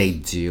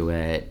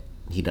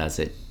he does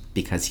it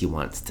because he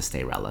wants to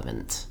stay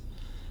relevant.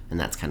 And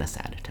that's kind of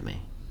sad to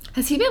me.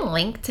 Has he been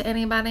linked to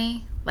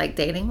anybody, like,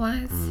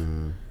 dating-wise?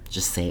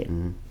 Just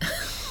Satan.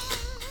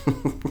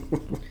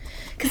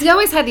 Because he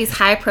always had these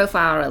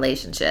high-profile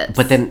relationships.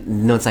 But then,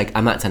 no, it's like,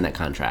 I'm not signing that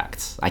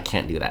contract. I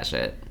can't do that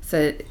shit.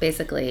 So,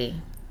 basically,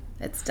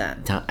 it's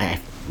done.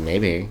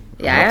 Maybe.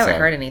 Yeah, I haven't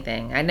heard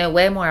anything. I know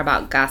way more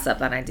about gossip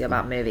than I do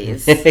about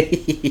movies.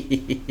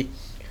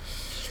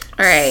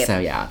 All right. So,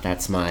 yeah,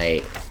 that's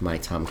my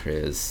Tom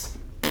Cruise.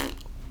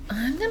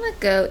 I'm going to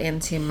go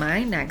into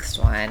my next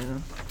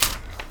one.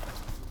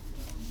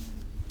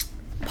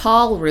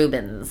 Paul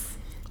Rubens.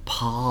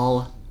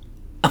 Paul.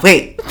 Oh,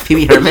 wait. Pee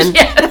Wee Herman?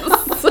 Yes.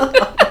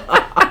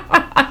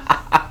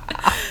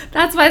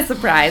 That's my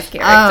surprise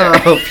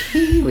character. Oh,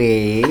 Pee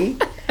Wee.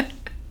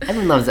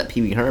 Everyone loves that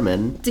Pee Wee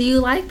Herman. Do you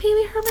like Pee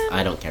Wee Herman?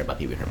 I don't care about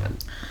Pee Wee Herman.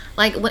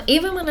 Like,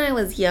 even when I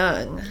was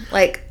young,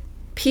 like,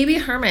 Pee Wee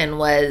Herman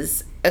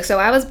was... So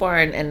I was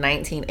born in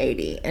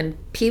 1980, and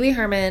Pee Wee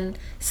Herman,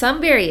 some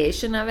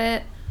variation of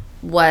it,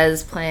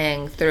 was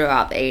playing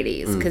throughout the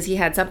 80s, because he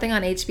had something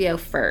on HBO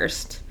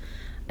first,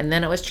 and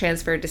then it was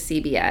transferred to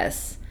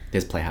CBS.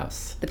 His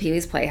Playhouse. The Pee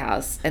Wee's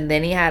Playhouse. And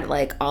then he had,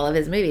 like, all of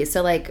his movies.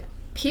 So, like,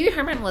 Pee Wee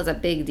Herman was a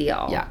big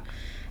deal. Yeah.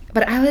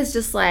 But I was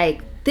just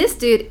like, this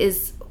dude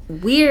is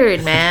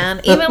weird,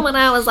 man. Even when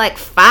I was, like,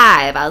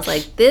 5, I was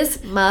like, this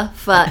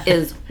muffa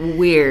is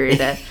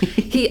weird.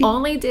 He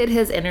only did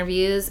his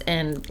interviews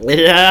and...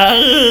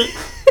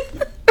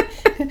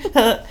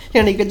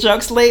 Any good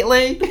jokes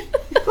lately?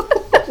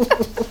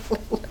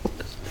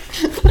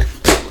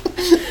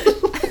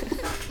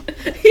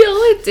 He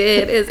only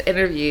did his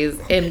interviews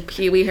in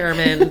Pee Wee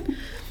Herman,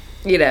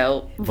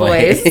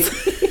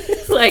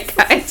 voice. Like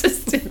I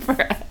just did for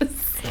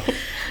us.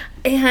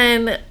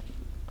 And,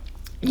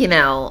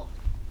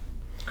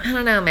 I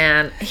don't know,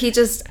 man. He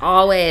just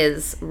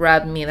always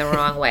rubbed me the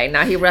wrong way.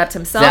 Now he rubbed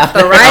himself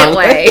the right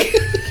way.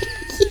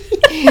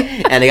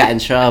 And he got in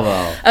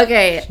trouble.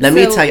 Okay. Let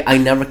me tell you, I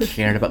never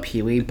cared about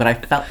Pee Wee, but I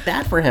felt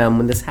bad for him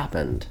when this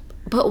happened.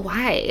 But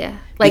why?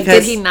 Like,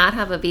 did he not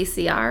have a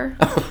VCR?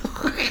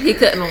 He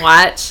couldn't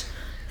watch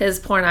his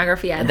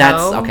pornography at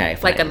home? Okay,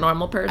 fine. Like a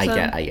normal person?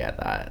 I get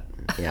that.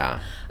 Yeah.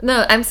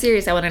 No, I'm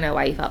serious. I want to know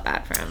why you felt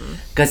bad for him.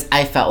 Because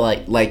I felt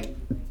like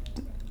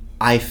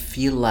I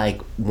feel like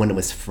when it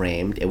was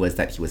framed, it was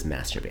that he was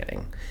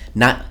masturbating.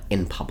 Not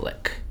in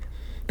public.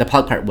 The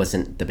public part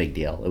wasn't the big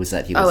deal. It was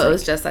that he was... Oh, it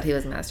was just that he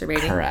was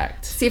masturbating?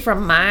 Correct. See,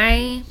 from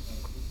my...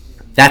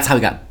 That's how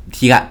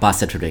he got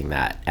busted for doing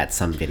that at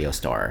some video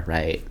store,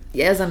 right?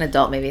 Yeah, it was an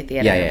adult movie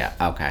theater. Yeah.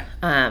 Okay.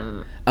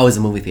 Oh, it was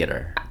a movie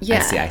theater.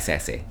 Yeah. I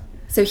see.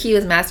 So he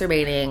was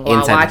masturbating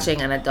while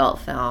watching an adult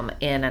film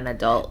in an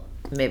adult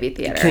movie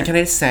theater. Can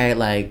I just say,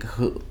 like,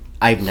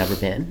 I've never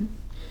been.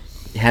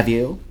 Have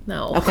you?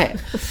 No. Okay.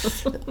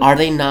 Are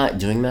they not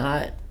doing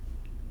that?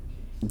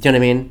 Do you know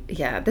what I mean?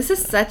 Yeah, this is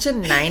such a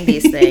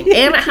 90s thing.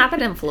 And it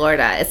happened in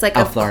Florida. It's like,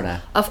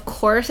 Florida. Of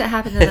course it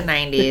happened in the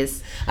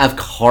 90s. Of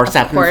course it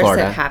happened in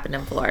Florida. It happened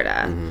in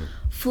Florida.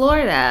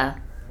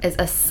 Florida is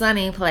a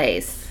sunny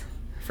place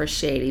for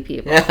shady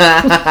people.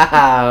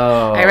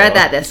 I read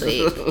that this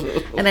week.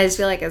 And I just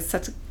feel like it's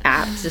such an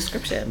apt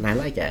description. I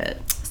like it.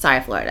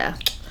 Sorry, Florida.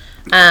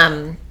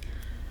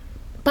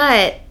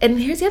 But, and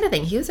here's the other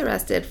thing. He was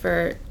arrested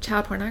for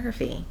child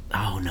pornography.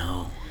 Oh,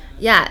 no.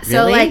 Yeah,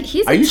 so really? like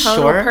he's Are a you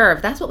total sure?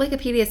 perv. That's what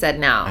Wikipedia said.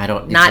 No, I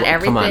don't. Not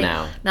everything. Come on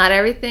now. Not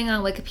everything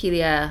on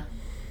Wikipedia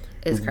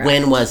is correct.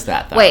 When was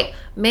that, though? Wait,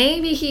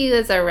 maybe he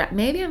was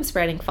maybe I'm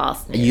spreading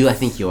false news. I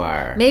think you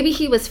are. Maybe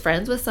he was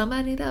friends with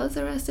somebody that was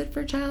arrested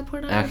for child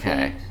pornography.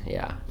 Okay,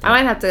 yeah. I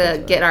might have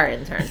to get our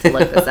intern to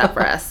look this up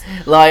for us.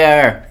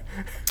 Lawyer.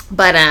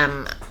 But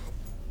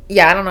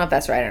yeah, I don't know if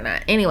that's right or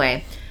not.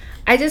 Anyway,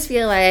 I just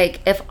feel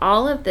like if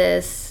all of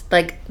this,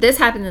 like this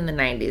happened in the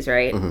 90s,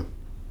 right? Mm-hmm.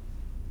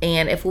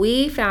 And if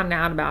we found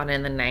out about it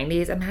in the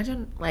 90s,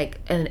 imagine, like,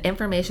 and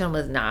information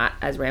was not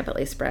as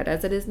rampantly spread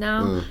as it is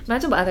now.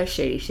 Imagine what other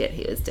shady shit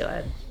he was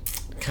doing.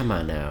 Come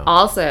on now.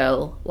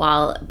 Also,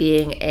 while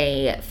being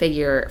a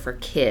figure for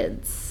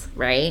kids,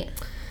 right?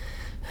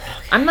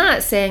 Okay. I'm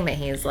not saying that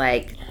he's,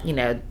 like, you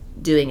know,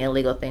 doing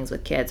illegal things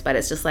with kids, but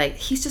it's just like,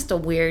 he's just a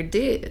weird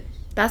dude.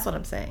 That's what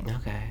I'm saying.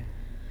 Okay.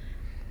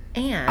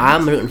 And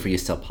I'm rooting for you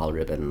still, Paul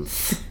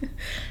Rubens.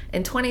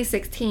 In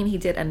 2016, he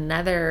did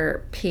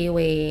another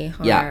Pee-wee.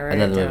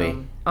 Another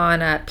movie.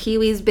 On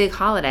Pee-wee's Big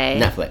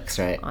Holiday. Netflix,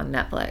 right? On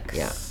Netflix.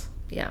 Yeah.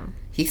 Yeah.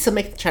 He's still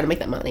trying to make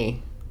that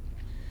money.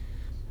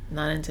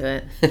 Not into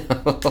it.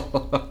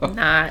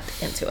 Not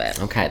into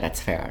it. Okay, that's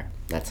fair.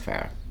 That's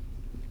fair.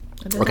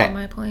 Are those all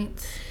my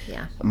points?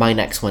 Yeah. My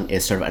next one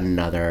is sort of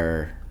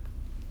another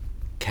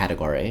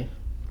category.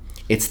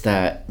 It's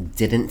the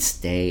didn't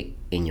stay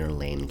in your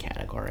lane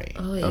category.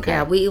 Oh,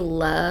 yeah. We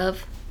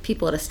love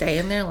people to stay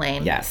in their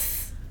lane.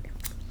 Yes.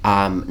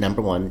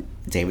 Number one,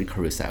 David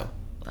Caruso.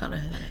 I don't know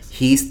who that is.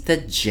 He's the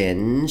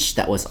Ginge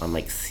that was on,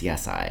 like,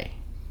 CSI.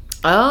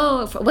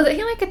 Oh, was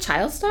he like a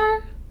child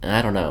star?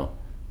 I don't know.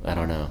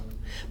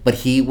 But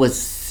he was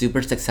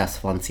super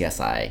successful on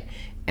CSI,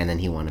 and then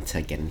he wanted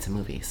to get into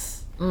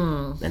movies.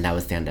 And that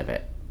was the end of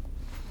it.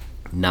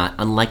 Not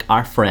unlike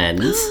our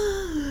friend,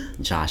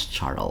 Josh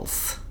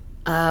Charles.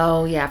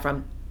 Oh, yeah,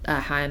 from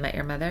How I Met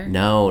Your Mother?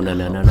 No.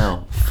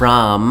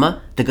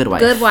 From The Good Wife.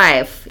 Good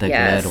Wife. The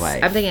Good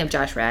Wife. I'm thinking of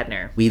Josh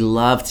Radnor. We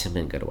loved him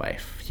in Good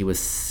Wife. He was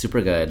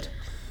super good.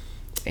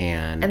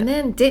 And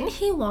then didn't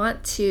he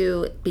want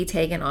to be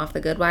taken off The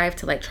Good Wife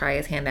to, like, try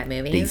his hand at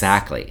movies?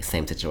 Exactly.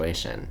 Same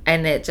situation.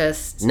 And it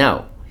just...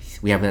 No.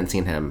 We haven't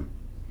seen him.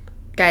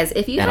 Guys,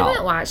 if you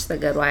haven't watched The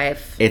Good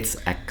Wife... It's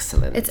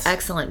excellent. It's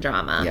excellent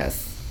drama.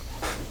 Yes.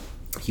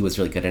 He was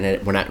really good in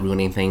it. We're not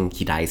ruining anything.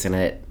 He dies in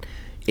it.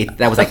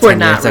 That was like 10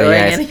 years ago,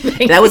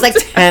 guys. That was like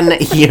 10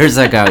 years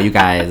ago, you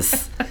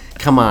guys.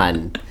 Come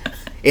on.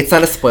 It's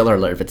not a spoiler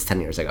alert if it's 10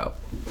 years ago.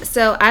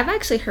 So I've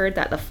actually heard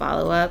that the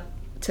follow-up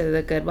to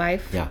The Good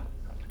Wife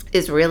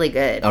is really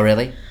good. Oh,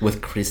 really?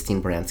 With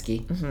Christine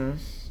Baranski? Mm-hmm.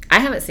 I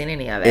haven't seen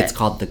any of it. It's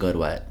called The Good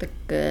what? The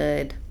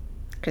Good...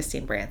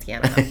 Christine Baranski,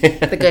 I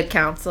don't know. The Good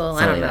Counsel,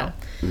 I don't know.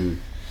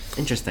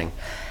 Interesting.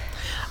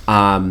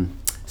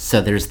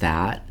 So there's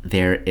that.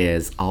 There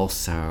is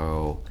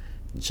also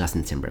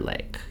Justin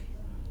Timberlake.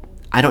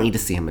 I don't need to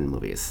see him in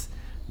movies.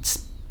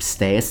 Just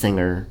stay a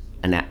singer,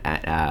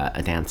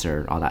 a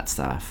dancer, all that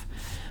stuff.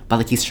 But,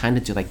 like, he's trying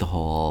to do, like, the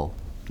whole,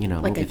 you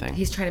know, like movie thing.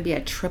 He's trying to be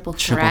a triple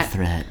threat. Triple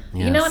threat,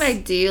 yes. You know what I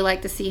do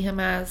like to see him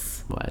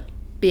as? What?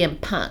 Being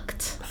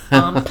punked.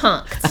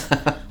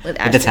 Punked. With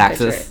the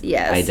taxes? Kutcher.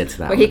 Yes. I did that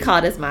Where one. he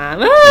called his mom.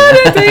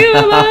 Oh,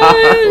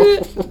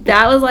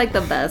 that was, like,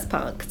 the best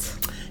punked.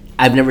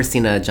 I've never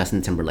seen a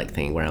Justin Timberlake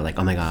thing where I'm like,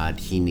 oh my god,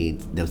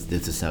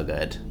 this is so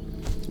good.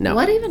 No.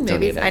 What even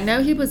movies? I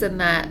know he was in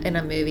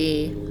a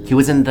movie. He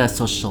was in The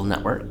Social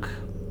Network.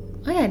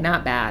 Oh yeah,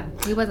 not bad.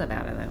 He wasn't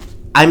bad in it.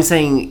 I'm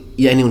saying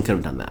anyone could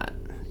have done that.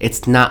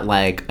 It's not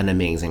like an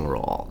amazing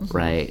role,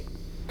 right?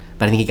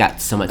 But I think he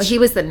got so much. But he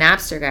was the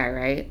Napster guy,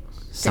 right?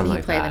 Something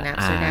Didn't he like play that.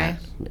 the Napster guy?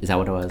 Is that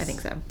what it was? I think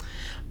so.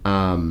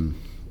 And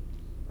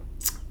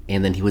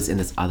then he was in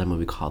this other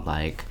movie called,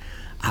 like,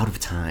 Out of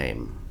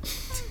Time.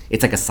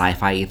 It's like a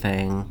sci-fi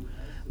thing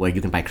where you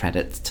can buy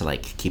credits to,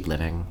 like, keep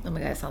living. Oh my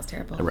god, it sounds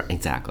terrible.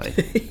 Exactly.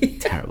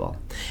 Terrible.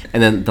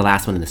 And then the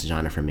last one in this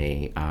genre for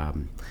me,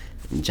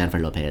 Jennifer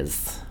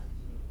Lopez.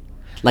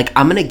 Like,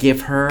 I'm gonna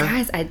give her...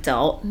 Guys, I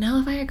don't know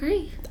if I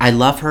agree. I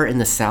love her in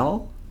The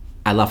Cell.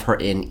 I love her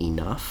in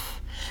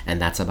Enough. And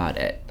that's about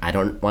it. I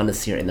don't want to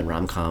see her in the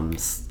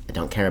rom-coms. I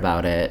don't care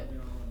about it.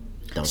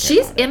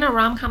 She's in a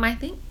rom-com, I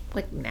think,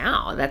 like,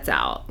 now that's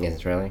out. Is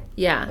it really?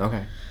 Yeah.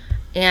 Okay.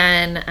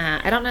 And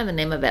I don't know the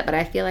name of it, but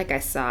I feel like I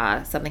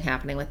saw something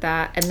happening with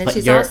that. And then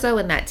she's also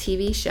in that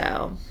TV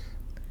show.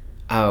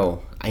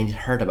 Oh, I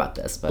heard about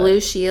this. But Blue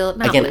Shield?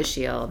 Not Blue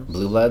Shield.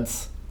 Blue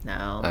Bloods?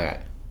 No. Okay.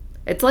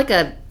 It's like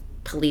a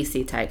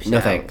policey type show.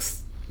 No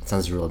thanks. It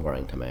sounds really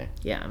boring to me.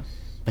 Yeah.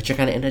 But you're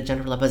kind of into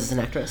Jennifer Lopez as an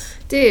actress?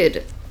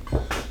 Dude,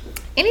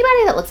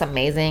 Anybody that looks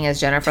amazing as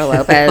Jennifer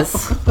Lopez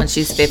when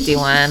she's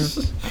 51.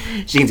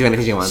 She can do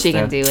anything she wants. She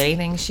can do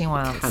anything she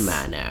wants. Come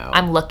on now.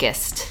 I'm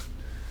lookist.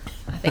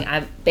 I think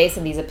I'm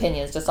basing these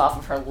opinions just off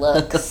of her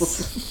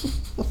looks.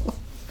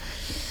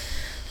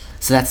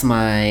 So that's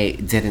my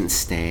didn't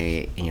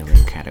stay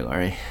alien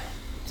category.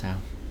 So,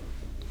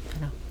 I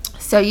know.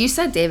 So you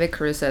said David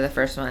Caruso, the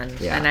first one,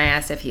 Yeah. and I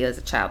asked if he was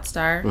a child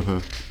star.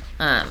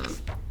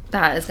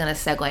 That is going to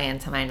segue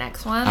into my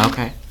next one.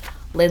 Okay.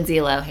 Lindsay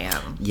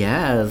Lohan.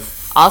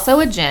 Yes. Also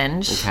a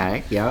ginge.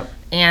 Okay, yep.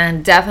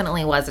 And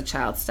definitely was a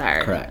child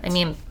star. Correct. I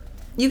mean,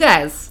 you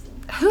guys,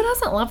 who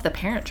doesn't love The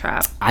Parent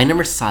Trap? I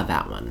never saw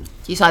that one.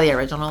 You saw the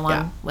original one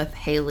Yeah. with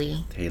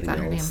Haley. Is that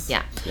her name? Mills.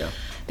 Yeah. Yeah.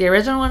 The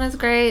original one is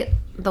great.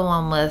 The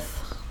one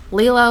with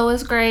Lilo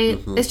is great.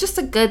 It's just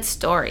a good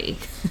story.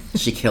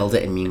 She killed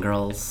it in Mean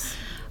Girls.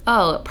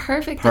 Oh,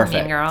 perfect in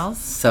Mean Girls.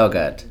 So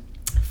good.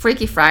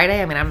 Freaky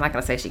Friday. I mean, I'm not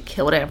going to say she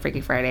killed it in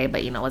Freaky Friday,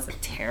 but, you know, it was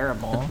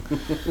terrible.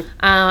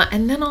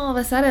 And then all of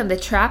a sudden, the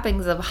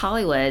trappings of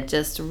Hollywood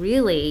just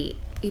really...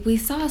 We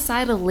saw a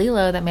side of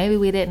Lilo that maybe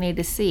we didn't need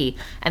to see.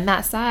 And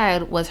that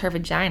side was her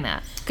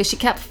vagina. Because she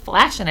kept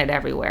flashing it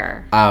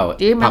everywhere. Oh,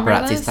 do you remember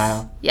paparazzi this?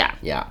 style? Yeah.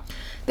 Yeah.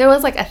 There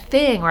was like a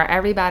thing where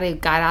everybody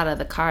got out of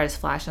the cars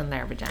flashing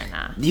their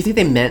vagina. Do you think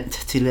they meant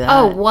to do that?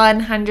 Oh,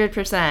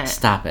 100%.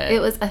 Stop it. It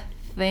was a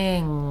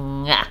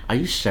thing. Are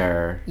you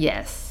sure?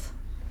 Yes.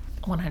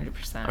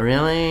 100%.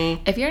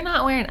 Really? If you're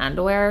not wearing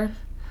underwear,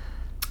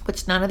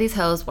 which none of these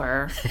hoes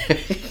were,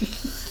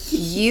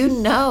 you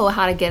know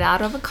how to get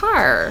out of a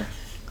car.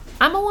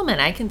 I'm a woman,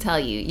 I can tell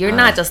you. You're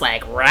not just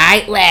like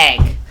right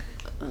leg,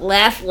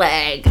 left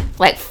leg,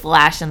 like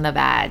flashing the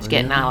badge,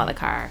 getting out of the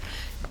car.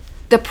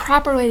 The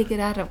proper way to get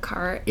out of a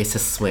car It's a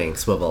swing,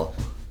 swivel.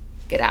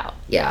 get out.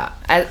 Yeah.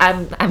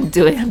 I'm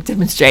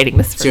demonstrating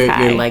this for So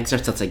Kai. your legs are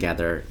still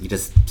together. You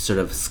just sort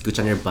of scooch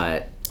on your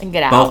butt. And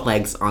get out. Both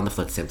legs on the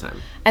foot at the same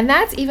time. And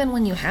that's even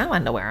when you have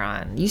underwear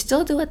on. You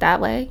still do it that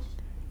way.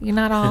 You're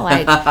not all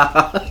like,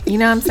 you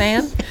know what I'm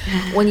saying?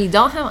 When you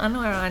don't have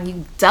underwear on,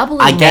 you doubly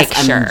I guess make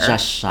sure. I'm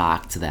just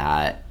shocked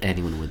that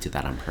anyone would do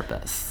that on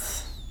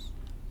purpose.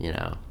 You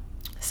know?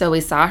 So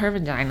we saw her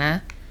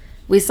vagina.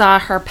 We saw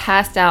her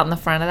passed out in the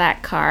front of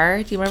that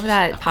car. Do you remember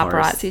that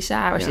paparazzi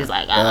shot where she's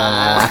like,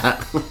 I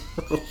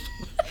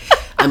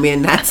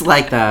mean, that's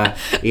like the,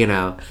 you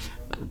know,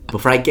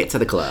 before I get to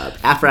the club,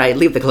 after I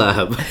leave the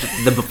club,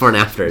 the before and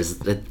afters,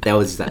 they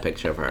always use that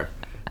picture of her.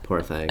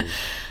 Poor thing.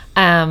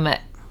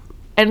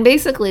 And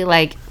basically,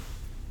 like,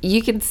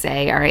 you can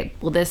say, all right,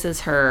 well, this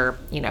is her,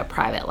 you know,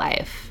 private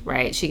life,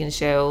 right? She can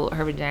show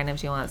her vagina if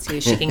she wants to.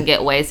 She can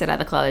get wasted at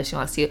the club if she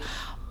wants to.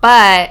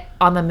 But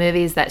on the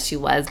movies that she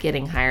was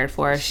getting hired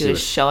for, she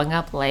was showing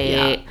up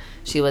late. Yeah.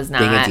 She was not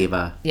Being a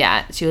diva.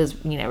 Yeah, she was,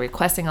 you know,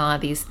 requesting all of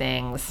these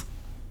things.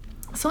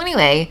 So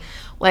anyway,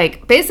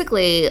 like,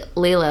 basically,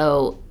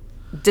 Lilo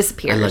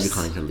disappears. I love you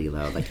calling her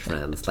Lilo, like your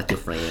friends, like your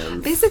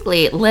friends.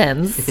 Basically,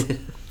 Linz,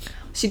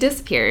 she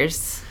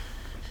disappears.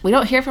 We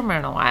don't hear from her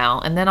in a while,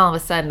 and then all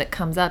of a sudden it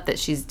comes up that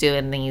she's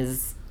doing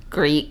these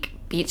Greek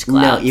beach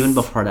clubs. No, even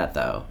before that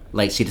though,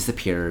 like she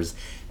disappears,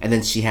 and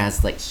then she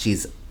has like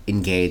she's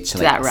engaged to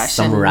like that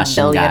some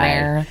Russian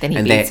billionaire. guy. Then he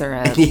and beats her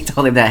up. And he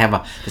told him that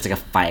there's like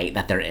a fight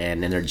that they're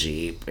in their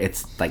Jeep.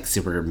 It's like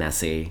super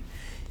messy.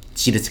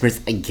 She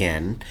disappears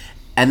again,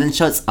 and then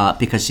shows up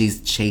because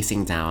she's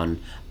chasing down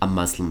a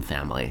Muslim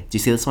family. Do you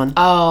see this one?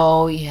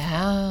 Oh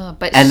yeah,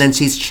 but And then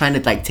she's trying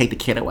to like take the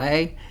kid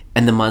away,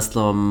 and the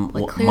Muslim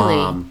clearly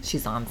mom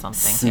she's on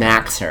something.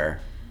 smacks her.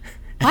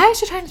 Why is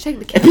she trying to take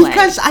the kid away?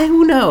 Because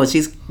who knows?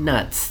 She's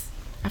nuts.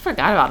 I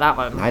forgot about that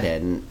one. I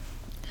didn't.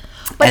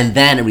 But- and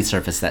then it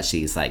resurfaced that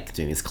she's like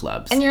doing these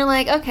clubs. And you're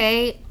like,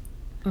 okay,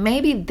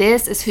 maybe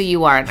this is who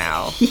you are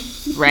now,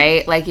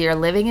 right? Like you're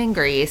living in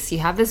Greece, you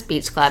have this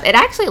beach club. It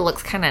actually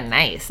looks kind of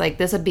nice. Like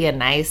this would be a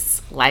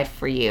nice life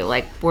for you.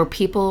 Like where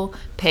people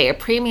pay a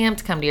premium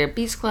to come to your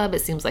beach club.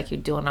 It seems like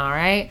you're doing all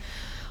right.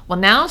 Well,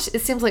 now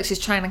it seems like she's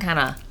trying to kind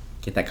of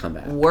Get that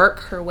comeback. work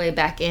her way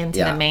back into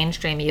Yeah. the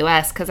mainstream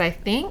U.S. because I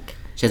think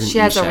She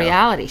has a show.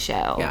 reality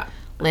show. Yeah.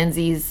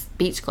 Lindsay's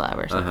Beach Club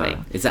or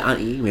something. Is that on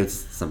E? Maybe it's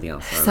something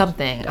else. I don't know.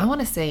 Something. I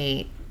want to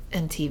say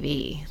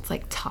MTV. It's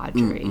like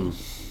tawdry.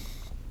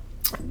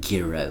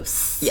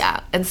 Gyros.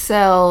 Yeah. And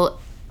so,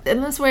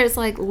 and that's where it's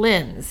like,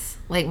 Linz,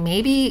 like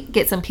maybe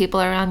get some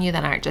people around you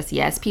that aren't just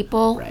yes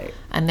people. Right.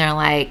 And they're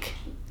like,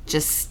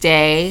 just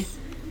stay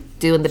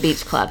doing the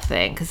beach club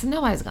thing because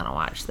nobody's going to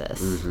watch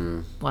this.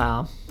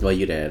 Well, Well,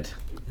 you did.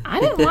 I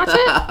didn't watch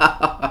it.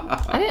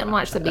 I didn't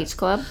watch the beach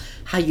club.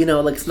 How you know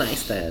it looks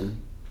nice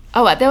then?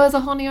 Oh, there was a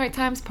whole New York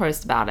Times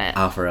post about it.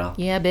 Oh, for real?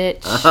 Yeah,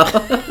 bitch.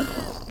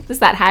 This is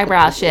that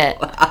highbrow shit.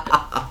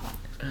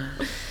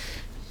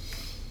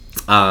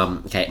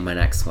 Okay, my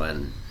next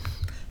one.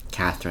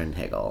 Katherine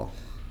Heigl.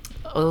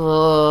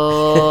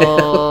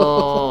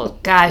 Oh,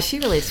 gosh, she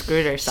really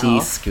screwed herself. She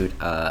screwed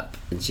up,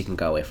 and she can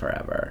go away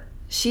forever.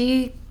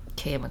 She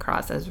came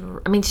across as...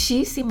 I mean,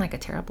 she seemed like a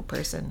terrible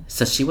person.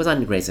 So she was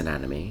on Grey's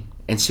Anatomy,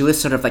 and she was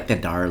sort of like the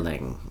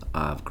darling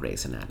of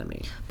Grey's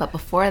Anatomy. But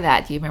before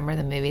that, do you remember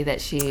the movie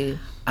that she...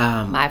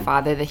 My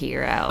Father the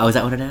Hero? Oh, is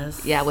that what it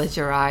is? Yeah, with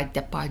Gerard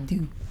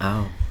Depardieu.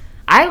 Oh.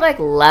 I, like,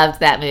 loved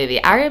that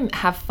movie. I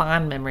have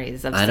fond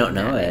memories of I don't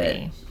seeing know that it.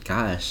 movie.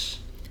 Gosh.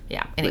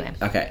 Yeah, anyway.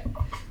 Okay.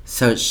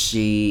 So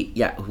she,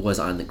 was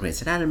on the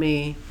Grey's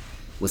Anatomy,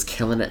 was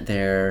killing it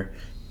there.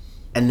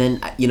 And then,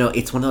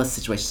 it's one of those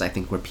situations, I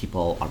think, where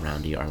people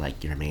around you are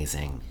like, you're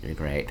amazing, you're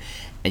great.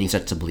 And you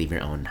start to believe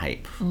your own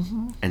hype.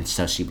 Mm-hmm. And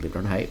so she believed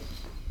her own hype.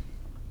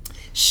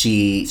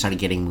 She started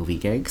getting movie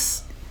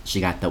gigs.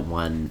 She got the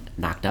one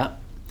Knocked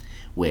Up,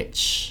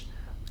 which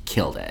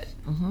killed it,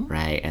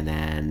 right? And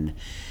then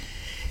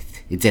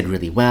it did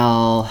really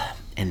well.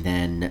 And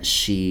then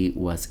she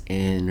was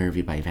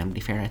interviewed by Vanity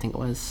Fair, I think it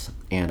was.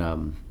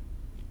 And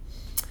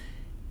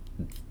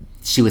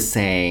she was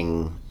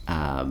saying...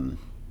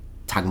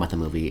 talking about the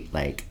movie,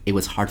 like, it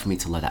was hard for me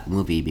to love that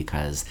movie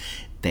because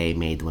they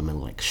made the women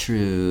look like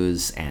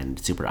shrews and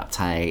super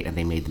uptight, and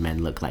they made the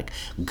men look like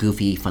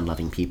goofy,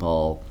 fun-loving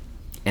people,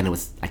 and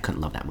I couldn't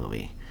love that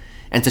movie.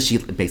 And so she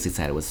basically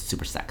said it was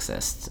super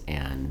sexist,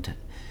 and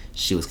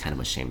she was kind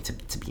of ashamed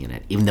to be in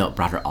it, even though it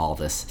brought her all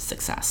this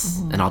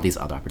success and all these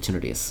other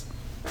opportunities.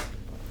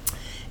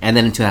 And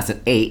then in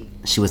 2008,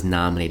 she was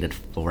nominated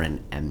for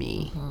an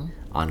Emmy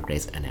on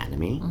Grey's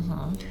Anatomy.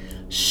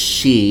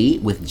 She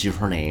withdrew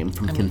her name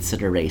from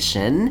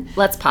consideration.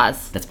 Let's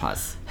pause.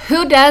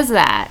 Who does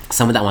that?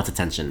 Someone that wants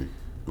attention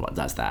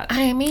does that.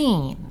 I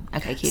mean,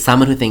 okay, keep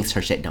Someone who thinks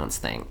her shit don't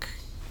stink,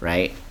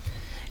 right?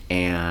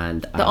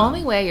 And the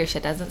only way your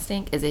shit doesn't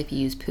stink is if you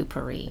use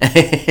poopery.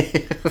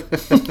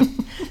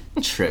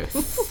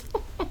 Truth.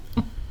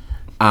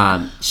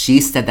 She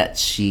said that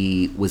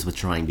she was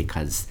withdrawing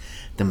because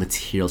the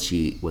material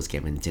she was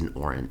given didn't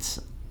warrant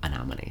a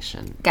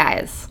nomination.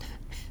 Guys,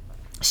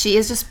 she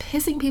is just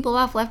pissing people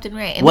off left and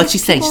right. And what's she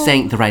saying? She's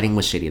saying the writing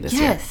was shitty this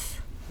year. Yes.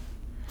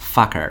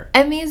 Fuck her.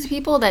 And these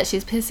people that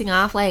she's pissing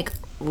off, like,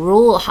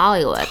 rule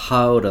Hollywood.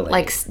 Totally.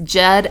 Like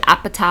Judd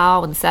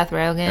Apatow and Seth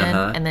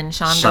Rogen, and then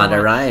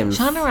Shonda Rhimes.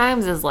 Shonda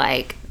Rhimes is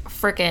like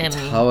freaking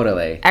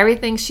totally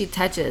everything she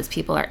touches,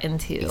 people are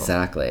into.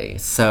 Exactly.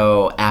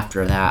 So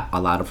after that,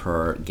 a lot of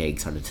her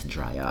gigs started to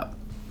dry up.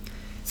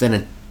 So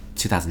then in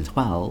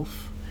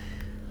 2012,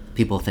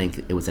 people think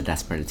it was a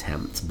desperate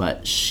attempt,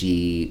 but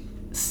she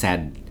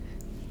said,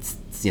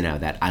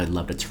 that I would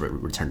love to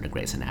return to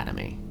Grey's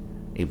Anatomy.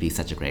 It'd be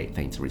such a great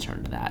thing to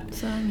return to that.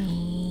 Sorry.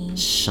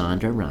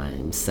 Shonda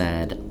Rhimes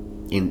said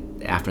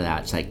after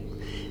that, she's like,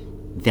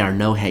 there are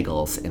no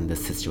Hegels in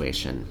this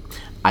situation.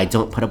 I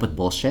don't put up with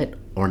bullshit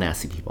or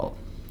nasty people.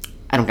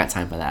 I don't got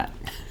time for that.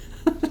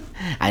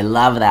 I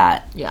love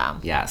that. Yeah.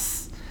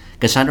 Yes.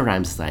 Because Shonda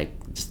Rhimes is like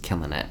just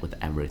killing it with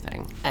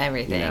everything.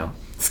 Everything.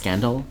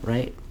 Scandal,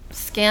 right?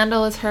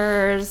 Scandal is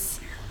hers.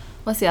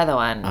 What's the other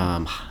one?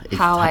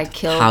 How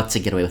to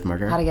Get Away with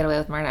Murder. How to Get Away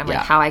with Murder. I'm like,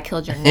 How I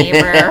Killed Your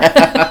Neighbor.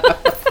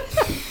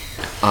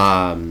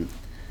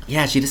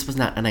 Yeah, she just was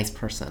not a nice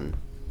person,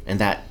 and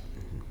that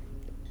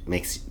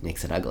makes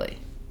it ugly.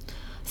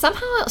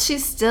 Somehow she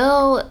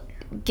still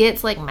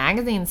gets like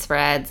magazine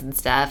spreads and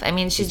stuff. I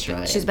mean, she's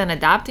been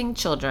adopting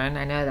children.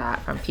 I know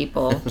that from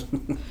people.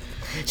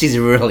 She's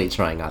really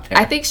trying out there.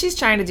 I think she's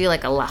trying to do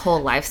like a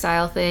whole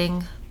lifestyle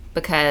thing.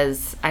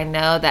 Because I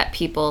know that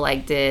people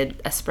like did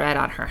a spread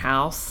on her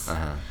house.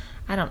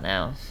 I don't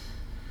know.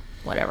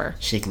 Whatever.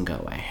 She can go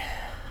away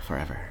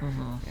forever.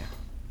 Yeah.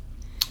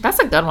 That's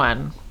a good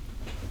one.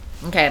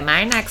 Okay,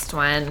 my next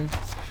one.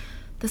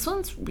 This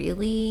one's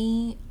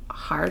really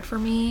hard for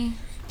me.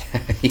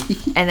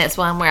 And it's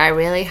one where I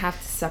really have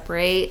to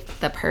separate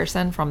the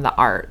person from the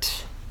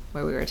art,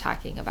 where we were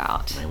talking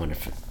about. I wonder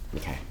if...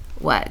 Okay.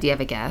 What? Do you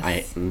have a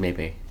guess?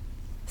 Maybe.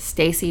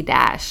 Stacey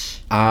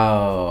Dash.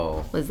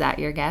 Oh. Was that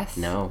your guess?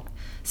 No.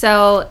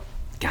 So.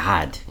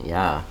 God,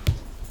 yeah.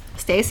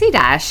 Stacey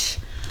Dash.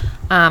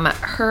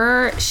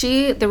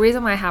 The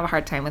reason why I have a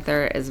hard time with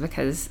her is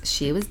because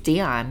she was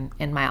Dion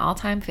in my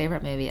all-time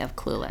favorite movie of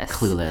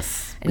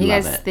Clueless. And you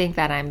guys think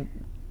that I'm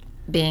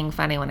being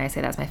funny when I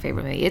say that's my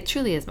favorite movie. It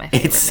truly is my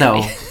favorite movie. It's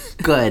so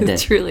good. It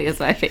truly is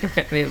my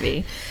favorite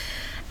movie.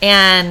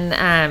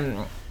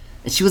 And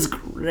she was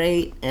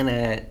great in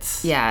it.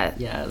 Yeah.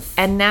 Yes.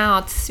 And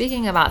now,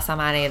 speaking about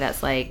somebody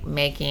that's like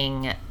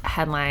making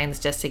headlines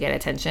just to get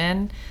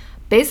attention,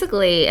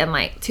 basically in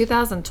like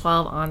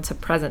 2012 on to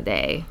present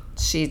day,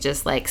 she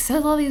just like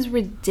says all these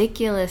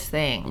ridiculous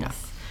things. Yeah.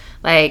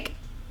 Like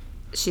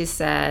she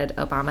said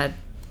Obama,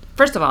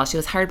 first of all, she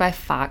was hired by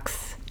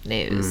Fox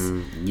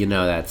News.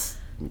 That's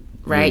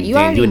right. You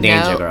already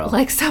know, girl.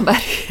 Like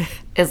somebody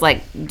is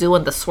like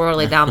doing the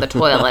swirly down the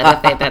toilet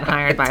if they've been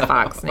hired by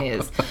Fox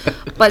News.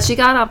 But she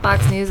got on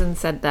Fox News and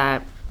said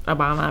that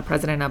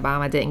President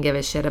Obama didn't give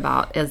a shit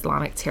about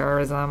Islamic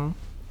terrorism.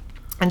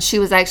 And she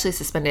was actually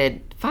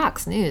suspended.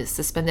 Fox News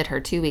suspended her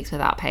 2 weeks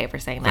without pay for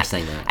saying that.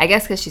 I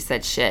guess because she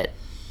said shit.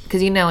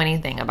 Because you know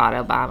anything about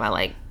Obama,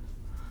 like,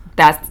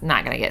 that's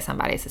not going to get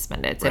somebody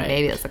suspended. So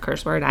maybe that's a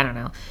curse word. I don't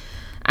know.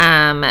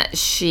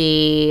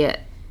 She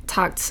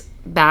talked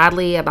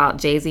badly about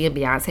Jay-Z and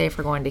Beyonce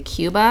for going to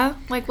Cuba.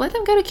 Like, let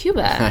them go to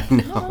Cuba. I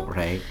know,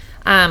 right?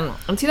 In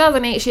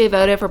 2008, she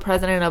voted for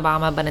President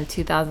Obama, but in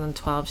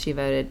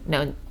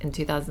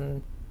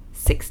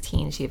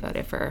 2016, she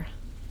voted for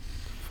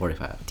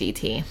 45.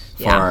 DT.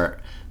 For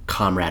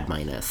Comrade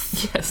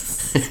Minus.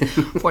 Yes.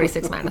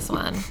 46 minus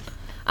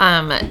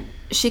 1.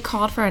 She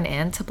called for an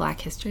end to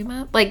Black History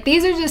Month. Like,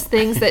 these are just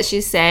things that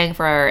she's saying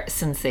for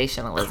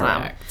sensationalism.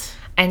 Correct.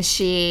 And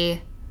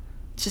she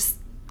just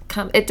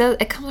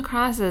it comes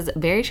across as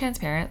very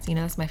transparent. You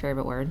know, that's my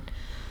favorite word.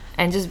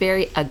 And just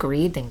very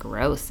aggrieved and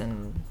gross.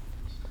 And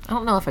I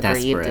don't know if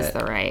aggrieved is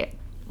the right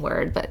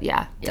word, but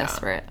yeah,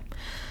 desperate.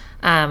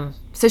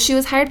 So she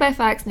was hired by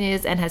Fox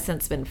News and has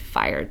since been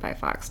fired by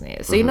Fox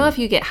News. So you know, if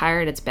you get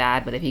hired, it's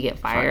bad, but if you get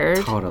fired,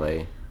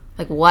 totally.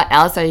 Like, what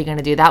else are you going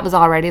to do? That was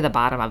already the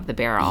bottom of the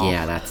barrel.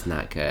 Yeah, that's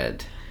not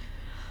good.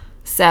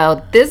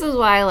 So this is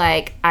why,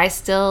 like, I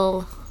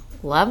still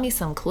love me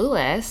some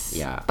Clueless.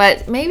 Yeah.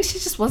 But maybe she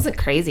just wasn't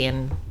crazy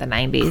in the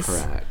 90s.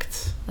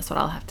 Correct. That's what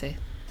I'll have to.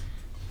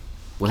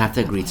 We'll have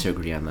to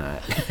agree on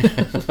that.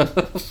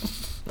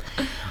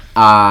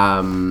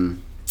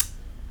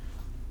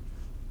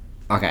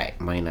 Okay,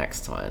 my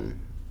next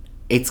one.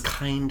 It's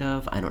kind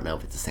of, I don't know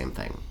if it's the same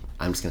thing.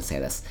 I'm just going to say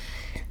this.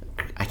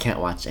 I can't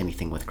watch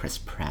anything with Chris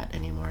Pratt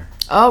anymore.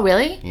 Oh,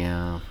 really?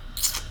 Yeah.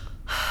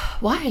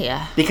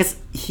 Why? Because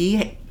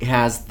he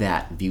has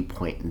that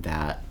viewpoint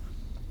that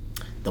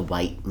the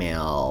white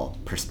male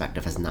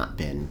perspective has not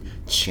been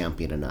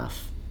championed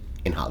enough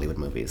in Hollywood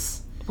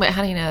movies. Wait,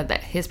 how do you know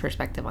that his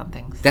perspective on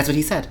things? That's what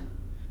he said.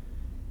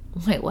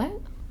 Wait, what?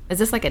 Is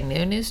this like a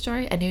new news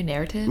story? A new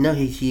narrative? No,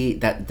 he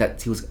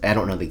was, I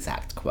don't know the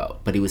exact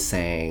quote, but he was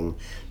saying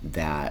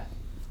that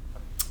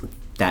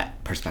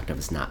that perspective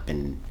has not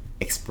been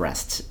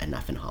expressed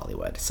enough in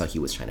Hollywood. So he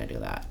was trying to do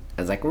that.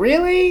 I was like,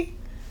 really?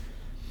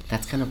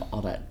 That's kind of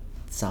all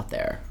that's out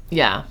there.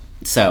 Yeah.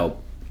 So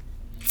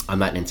I'm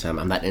not into him.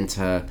 I'm not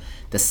into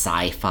the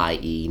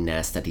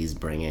sci-fi-ness that he's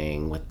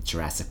bringing with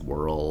Jurassic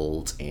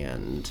World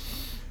and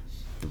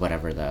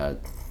whatever the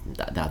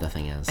other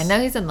thing is. I know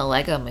he's in the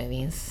Lego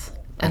movies.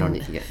 I don't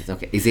need to get. It's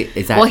okay.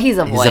 Is that? Well, he's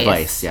a voice. He's a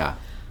voice. Yeah.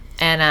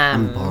 And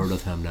I'm bored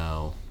of him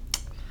now.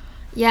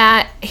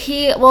 Yeah,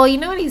 well, you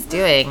know what he's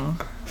doing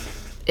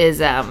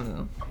is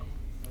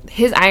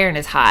his iron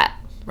is hot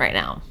right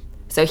now.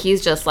 So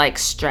he's just like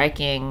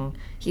striking.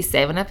 He's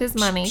saving up his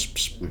money.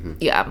 Mm-hmm.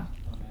 Yeah.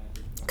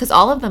 Because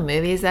all of the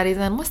movies that he's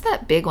in, what's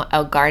that big one?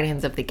 Oh,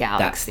 Guardians of the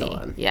Galaxy. That's the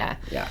one. Yeah.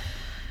 Yeah.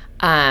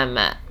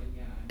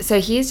 So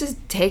he's just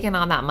taking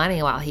on that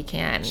money while he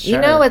can. Sure.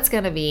 You know it's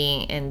going to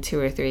be in 2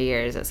 or 3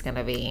 years. It's going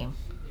to be.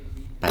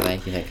 Bye-bye. You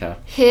think so?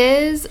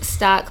 His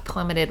stock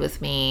plummeted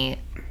with me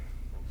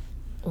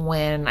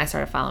when I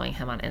started following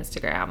him on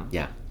Instagram.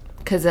 Yeah.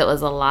 Because it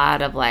was a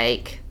lot of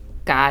like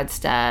God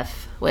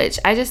stuff, which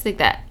I just think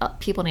that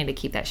people need to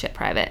keep that shit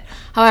private.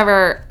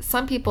 However,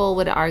 some people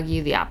would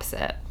argue the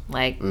opposite.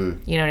 Like, you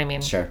know what I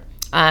mean? Sure.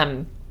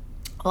 A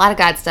lot of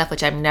God stuff,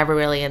 which I'm never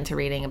really into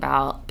reading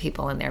about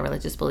people and their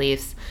religious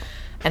beliefs.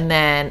 And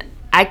then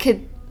I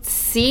could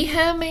see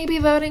him maybe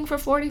voting for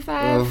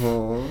 45.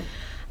 Mm-hmm.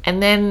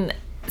 And then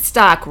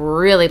stock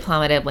really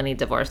plummeted when he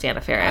divorced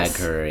Anna Faris.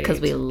 Agreed. Because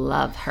we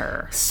love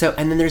her. So,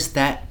 and then there's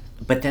that,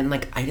 but then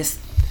like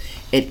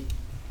it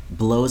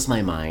blows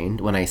my mind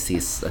when I see,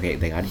 okay,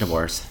 they got a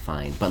divorce,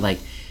 fine. But like,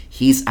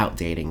 he's out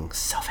dating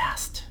so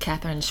fast.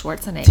 Catherine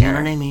Schwarzenegger. Do you know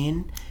what I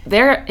mean?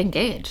 They're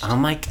engaged.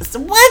 I'm like,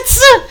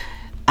 what?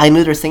 I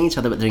knew they're seeing each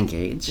other, but they're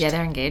engaged? Yeah,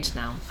 they're engaged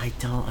now. I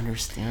don't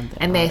understand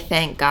that. And they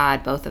thank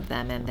God, both of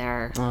them, in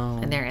their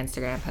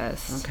Instagram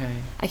posts. Okay.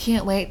 I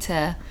can't wait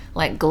to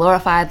like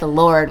glorify the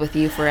Lord with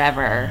you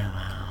forever. Oh,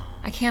 wow.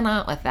 I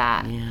cannot with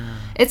that. Yeah.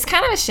 It's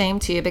kind of a shame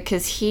too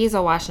because he's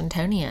a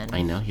Washingtonian.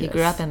 I know he is.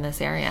 grew up in this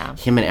area.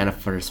 Him and Anna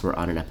Faris were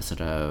on an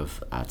episode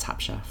of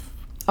Top Chef.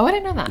 Oh, I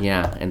didn't know that.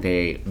 Yeah, and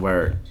they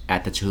were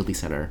at the Chihuly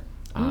Center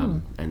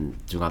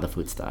and doing all the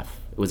food stuff.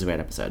 It was a great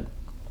episode.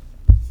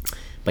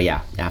 But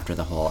yeah, after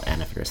the whole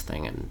Anna Faris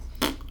thing, and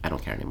I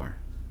don't care anymore.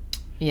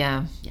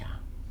 Yeah. Yeah.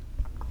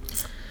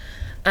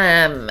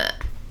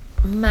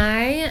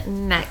 My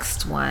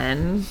next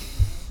one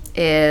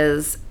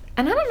is,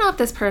 and I don't know if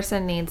this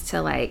person needs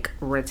to like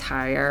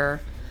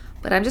retire,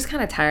 but I'm just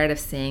kind of tired of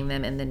seeing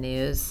them in the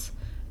news,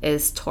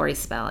 is Tori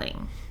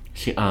Spelling.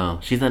 She's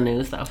on the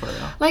news though for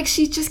real. Like,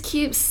 she just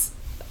keeps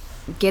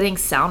getting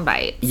sound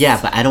bites.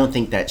 Yeah, but I don't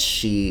think that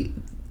she's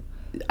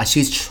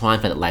trying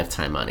for that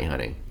Lifetime money,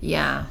 honey.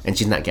 Yeah. And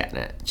she's not getting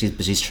it.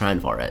 She's trying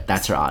for it.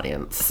 That's her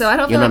audience. So I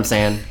don't You know feel what I'm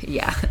saying?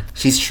 Yeah.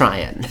 She's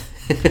trying.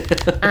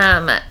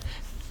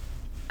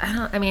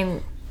 I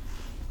mean,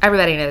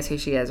 everybody knows who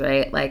she is,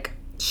 right? Like,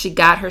 she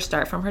got her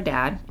start from her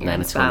dad.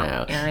 Aaron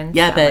Spelling. Aaron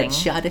Yeah, Spelling. but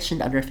she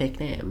auditioned under a fake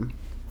name.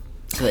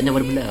 So that no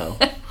one would know.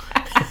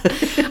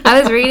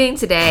 I was reading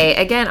today,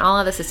 again, all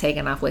of this is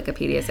taken off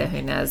Wikipedia, so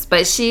who knows,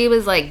 but she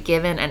was like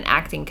given an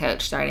acting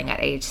coach starting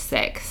at age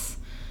 6.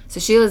 So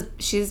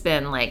she's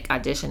been like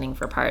auditioning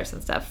for parts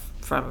and stuff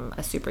from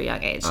a super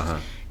young age.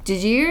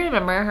 Did you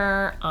remember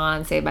her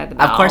on Saved by the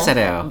Bell? Of course I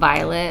do.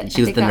 Violet.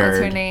 She was I think the that nerd. was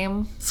her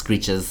name.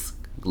 Screech's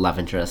love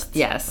interest.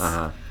 Yes.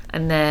 Uh-huh.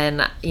 And then,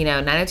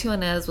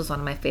 90210 was one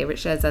of my favorite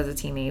shows as a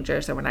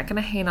teenager, so we're not going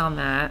to hate on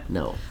that.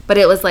 No. But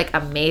it was like a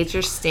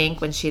major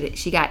stink when she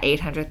got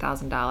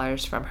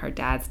 $800,000 from her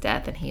dad's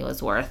death, and he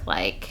was worth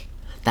like...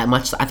 That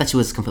much? I thought she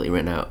was completely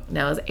written out.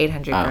 No, it was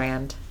 800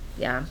 grand.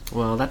 Yeah.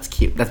 Well, that's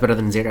cute. That's better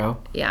than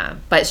zero. Yeah.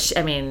 But,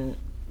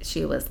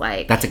 she was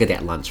like... That's a good day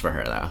at lunch for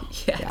her, though.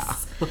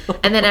 Yes. Yeah.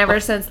 And then ever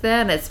since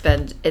then, it's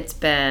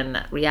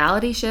been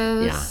reality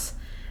shows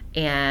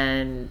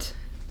and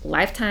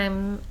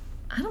Lifetime...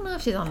 I don't know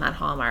if she's on that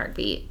Hallmark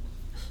beat.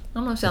 I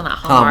don't know if she's on that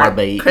Hallmark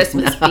beat.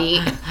 Christmas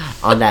beat.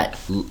 on that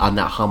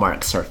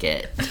Hallmark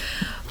circuit.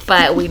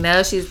 But we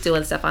know she's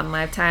doing stuff on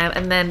Lifetime.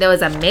 And then there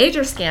was a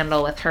major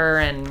scandal with her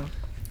and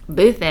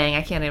Boothang,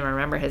 I can't even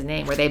remember his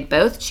name, where they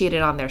both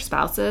cheated on their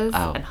spouses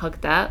and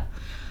hooked up.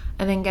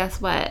 And then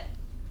guess what?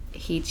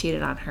 He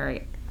cheated on her.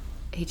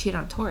 He cheated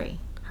on Tori,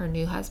 her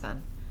new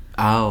husband.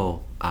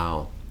 Oh.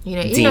 You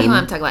know who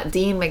I'm talking about.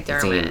 Dean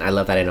McDermott. Dean. I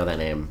love that I know that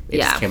name. It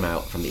just came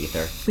out from the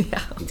ether.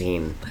 Yeah.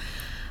 Dean.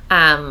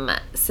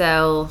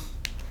 So,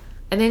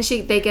 and then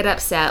they get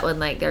upset when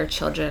like their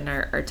children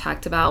are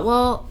talked about.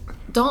 Well,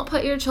 don't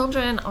put your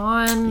children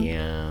on.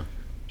 Yeah.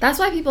 That's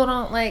why people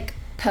don't like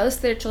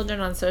post their children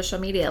on social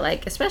media.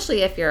 Like,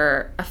 especially if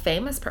you're a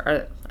famous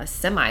or a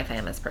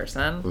semi-famous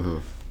person. Mm-hmm.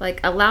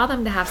 Like, allow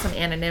them to have some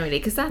anonymity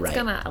because that's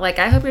gonna like.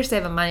 I hope you're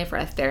saving money for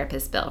a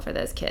therapist bill for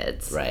those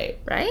kids. Right.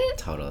 Right.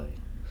 Totally.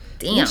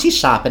 Damn. She's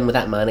shopping with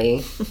that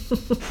money.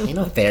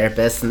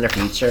 Therapists in their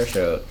future.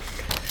 Shoot.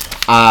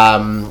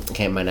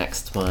 Okay, my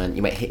next one.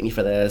 You might hate me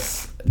for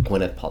this.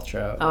 Gwyneth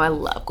Paltrow. Oh, I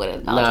love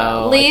Gwyneth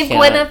Paltrow. No, Leave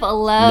Gwyneth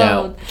alone.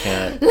 No,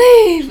 can't.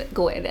 Leave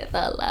Gwyneth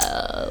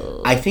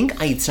alone. I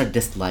think I started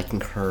disliking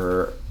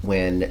her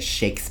when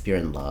Shakespeare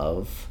in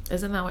Love.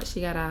 Isn't that what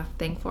she got a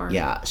thing for?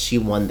 Yeah, she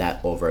won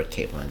that over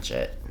Kate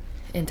Blanchett.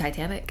 In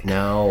Titanic?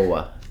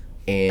 No.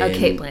 In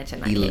Kate Blanchett,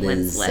 not Kate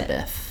Winslet.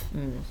 Elizabeth.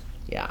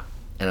 Yeah.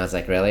 And I was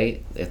like,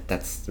 really?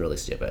 That's really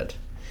stupid.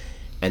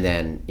 And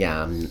then,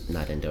 I'm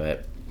not into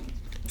it.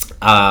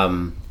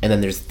 And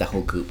then there's the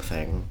whole Goop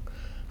thing.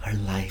 Her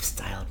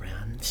lifestyle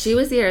brand. She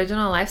was the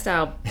original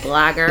lifestyle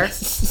blogger.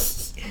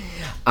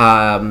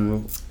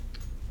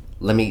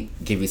 Let me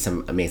give you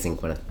some amazing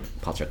Gwyneth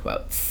Paltrow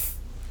quotes.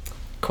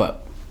 Quote,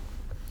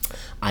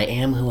 I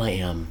am who I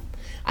am.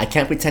 I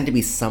can't pretend to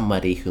be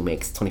somebody who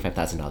makes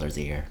 $25,000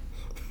 a year.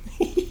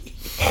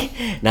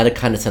 Another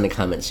condescending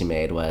comment she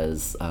made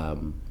was...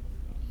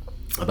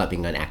 about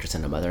being an actress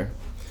and a mother.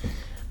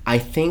 I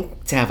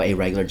think to have a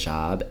regular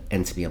job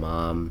and to be a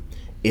mom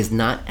is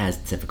not as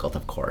difficult,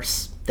 of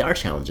course. There are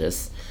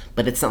challenges,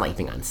 but it's not like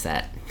being on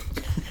set.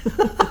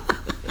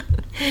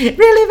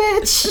 Really,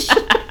 bitch?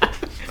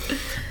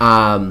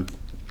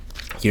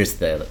 Here's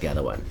the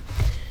other one.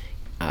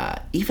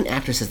 Even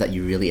actresses that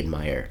you really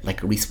admire,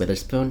 like Reese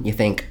Witherspoon, you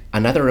think,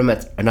 another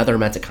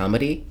romantic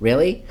comedy?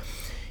 Really?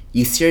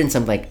 You see her in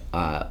something like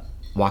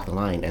Walk the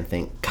Line and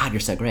think, God,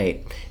 you're so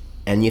great.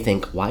 And you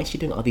think, why is she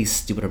doing all these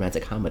stupid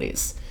romantic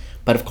comedies?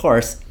 But of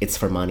course, it's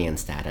for money and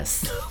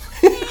status.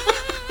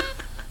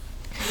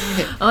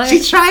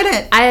 She tried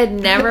it.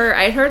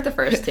 I'd heard the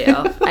first two.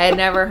 I had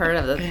never heard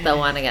of the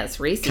one against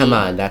Reese. Come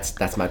on,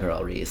 that's my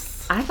girl, Reese.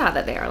 I thought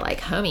that they were like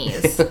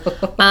homies.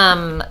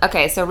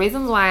 Okay, so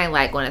reasons why I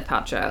like Gwyneth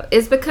Paltrow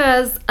is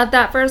because of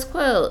that first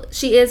quote.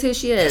 She is who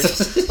she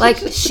is. Like,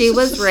 she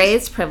was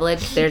raised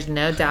privileged. There's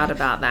no doubt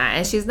about that.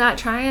 And she's not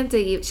trying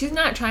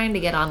to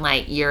get on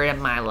like your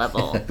and my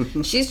level.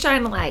 She's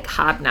trying to like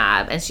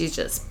hobnob, and she's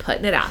just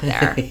putting it out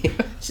there.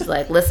 She's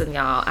like, listen,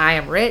 y'all, I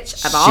am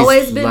rich. I've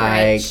always been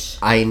rich.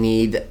 I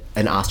need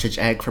an ostrich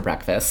egg for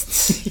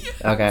breakfast.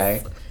 Yes.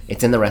 Okay.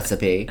 It's in the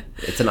recipe.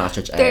 It's an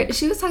ostrich egg.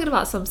 She was talking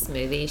about some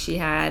smoothie she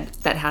had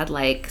that had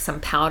like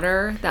some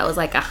powder that was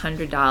like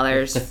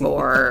 $100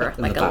 for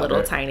like a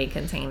little tiny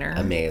container.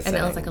 Amazing.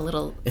 And it was like a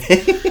little,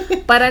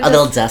 a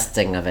little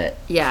dusting of it.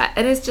 Yeah,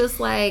 and it's just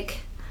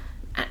like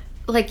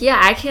yeah,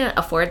 I can't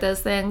afford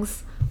those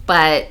things,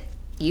 but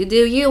you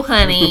do you,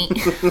 honey.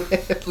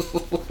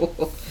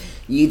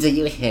 You do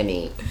you,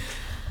 honey.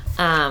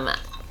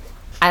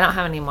 I don't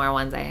have any more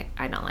ones I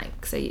don't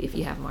like. So if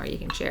you have more, you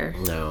can share.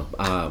 No.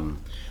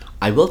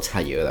 I will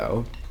tell you,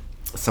 though,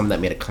 some that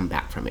made a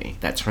comeback for me.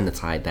 That turned the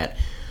tide that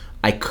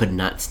I could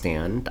not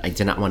stand. I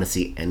did not want to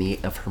see any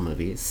of her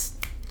movies.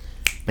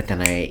 But then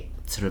I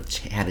sort of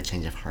had a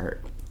change of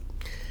heart.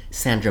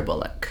 Sandra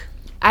Bullock.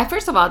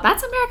 First of all,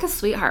 that's America's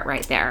sweetheart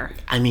right there.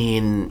 I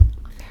mean,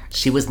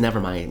 she was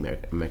never my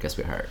America's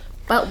sweetheart.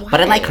 But why?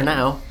 But I like her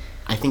now.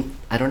 I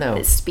don't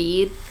know.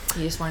 Speed?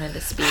 You just wanted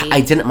the Speed?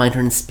 I didn't mind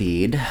her in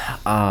Speed.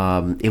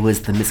 It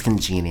was the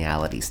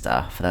miscongeniality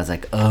stuff. And I was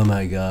like, oh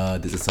my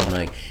God, this is so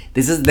annoying.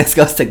 This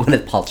goes to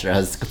Gwyneth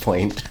Paltrow's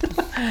point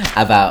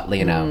about,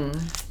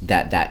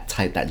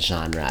 that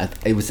genre.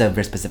 It was a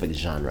very specific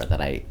genre that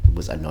I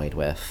was annoyed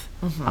with.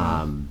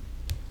 Mm-hmm.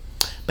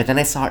 But then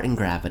I saw her in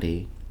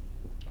Gravity.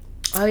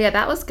 Oh yeah,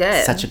 that was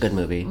good. Such a good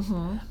movie.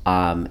 Mm-hmm.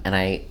 And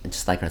I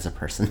just like her as a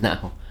person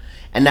now.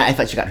 And I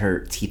thought she got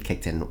her teeth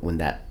kicked in when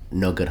that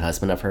no good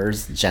husband of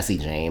hers, Jesse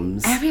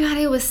James.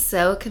 Everybody was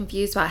so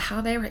confused about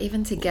how they were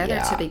even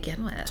together to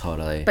begin with.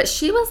 Totally. But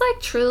she was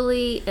like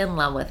truly in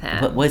love with him.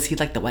 But was he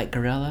like the white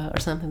gorilla or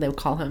something they would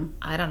call him?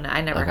 I don't know.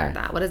 I never heard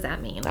that. What does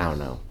that mean? I don't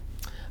know.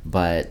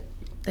 But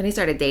then he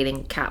started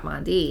dating Kat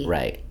Von D.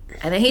 Right.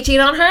 And then he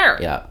cheated on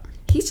her. Yeah.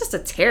 He's just a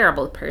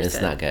terrible person.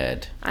 It's not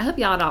good. I hope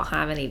y'all don't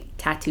have any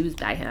tattoos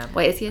by him.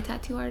 Wait, is he a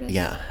tattoo artist?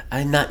 Yeah.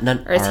 I'm not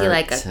Or is he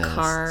like a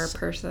car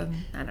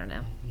person? I don't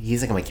know.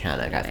 He's like a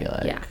mechanic, I feel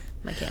like. Yeah,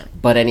 mechanic.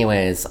 But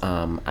anyways,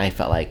 I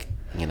felt like,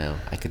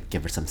 I could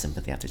give her some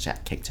sympathy after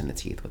Jack kicked her in the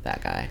teeth with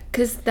that guy.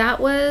 Because that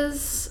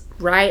was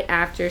right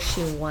after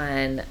she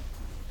won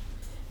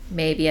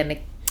maybe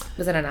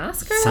was it an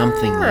Oscar?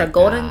 Something like or a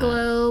Golden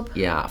Globe?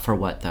 Yeah, for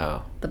what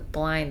though? The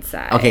Blind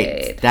Side.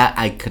 Okay, that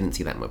I couldn't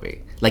see that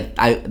movie. Like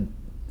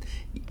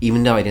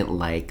even though I didn't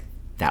like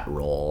that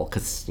role,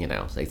 because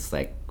it's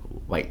like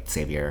white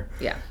savior.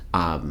 Yeah.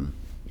 I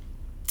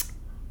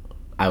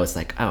was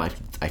like, oh,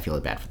 I feel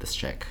bad for this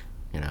chick,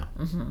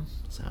 Mm-hmm.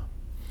 So.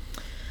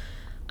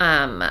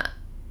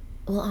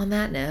 Well, on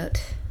that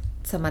note,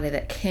 somebody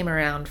that came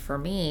around for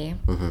me,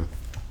 Mm-hmm.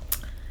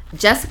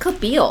 Jessica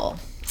Biel.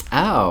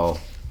 Oh.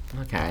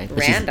 Okay. But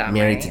Random, she's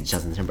married right? to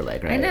Justin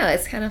Timberlake, right? I know,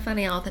 it's kind of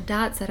funny, all the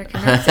dots that are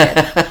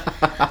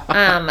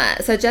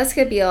connected. So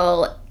Jessica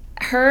Biel,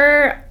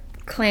 her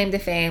claim to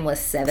fame was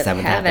Seventh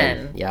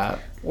Heaven. Yeah.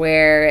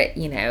 Where,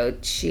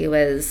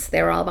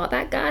 they were all about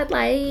that God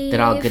life.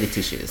 They're all goody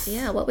two shoes.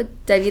 Yeah, what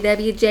would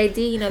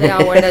WWJD, they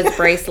all wore those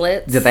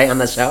bracelets. Did they on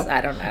the show?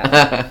 I don't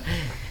know.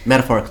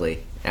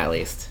 Metaphorically, at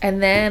least.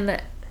 And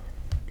then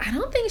I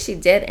don't think she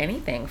did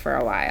anything for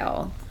a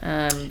while. She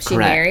Correct.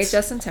 married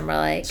Justin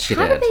Timberlake.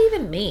 How did they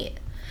even meet?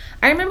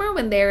 I remember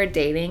when they were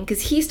dating,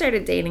 because he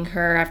started dating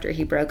her after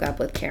he broke up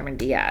with Cameron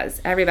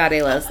Diaz.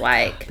 Everybody was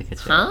like,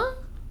 huh?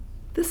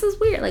 This is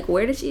weird. Like,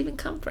 where did she even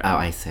come from? Oh,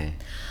 I see.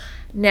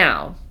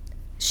 Now,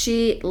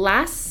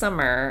 last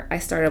summer, I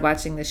started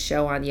watching this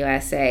show on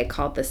USA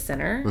called The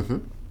Sinner. Mm-hmm.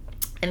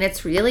 And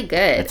it's really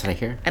good. That's what I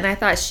hear. And I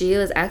thought she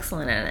was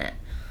excellent in it.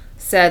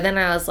 So then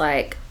I was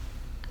like,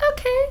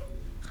 okay,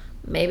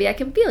 maybe I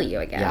can feel you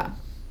again. Yeah.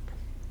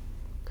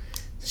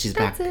 She's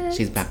That's back. it.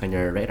 She's back on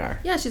your radar.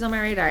 Yeah, she's on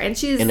my radar. And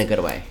she's in a good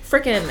way.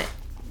 Freaking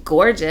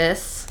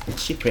gorgeous.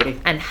 She's pretty.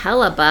 And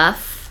hella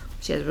buff.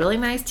 She has really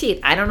nice teeth.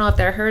 I don't know if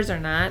they're hers or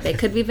not. They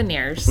could be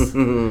veneers.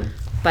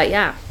 But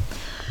yeah.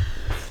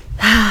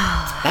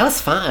 That was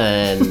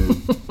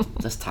fun.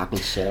 Just talking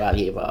shit about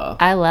people.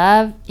 I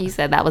love you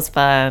said that was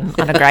fun.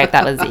 On a gripe,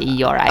 that was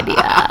your idea.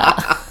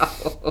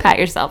 Pat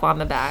yourself on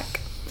the back.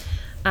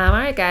 All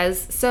right,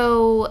 guys.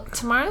 So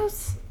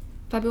tomorrow's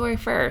February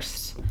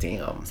 1st.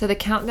 Damn. So the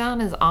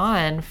countdown is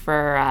on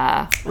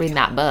for reading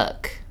that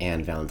book.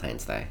 And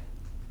Valentine's Day.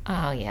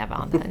 Oh, yeah,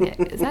 Valentine's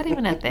Day. Is that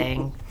even a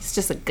thing? It's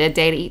just a good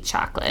day to eat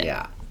chocolate.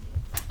 Yeah.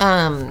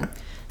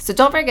 So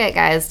don't forget,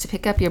 guys, to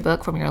pick up your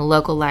book from your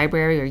local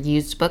library or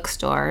used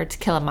bookstore, To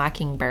Kill a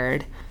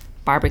Mockingbird,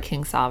 Barbara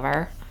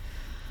Kingsolver.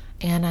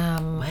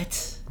 And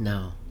What?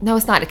 No. No,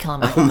 it's not To Kill a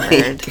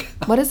Mockingbird.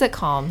 What is it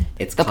called?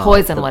 It's The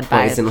called Poisonwood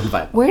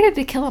Bible. Where did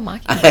To Kill a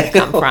Mockingbird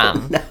come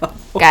from? No.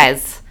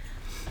 Guys,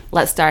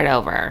 let's start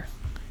over.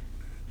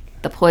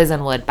 The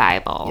Poisonwood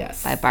Bible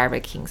by Barbara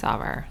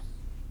Kingsolver.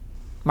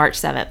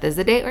 March 7th is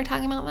the date we're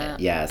talking about that?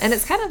 Yes. And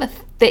it's kind of a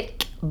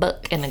thick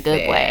book in a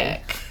good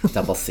way.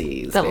 Double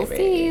C's. Double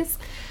baby. C's.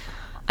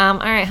 All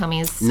right,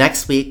 homies.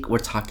 Next week, we're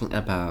talking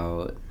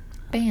about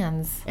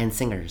bands and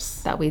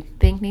singers that we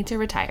think need to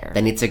retire.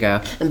 They need to go.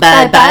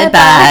 Bye, bye,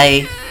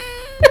 bye.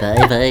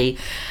 Bye, bye.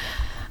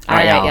 All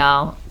right,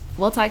 y'all.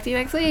 We'll talk to you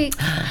next week.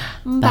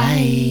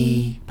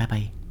 Bye. Bye,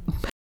 bye.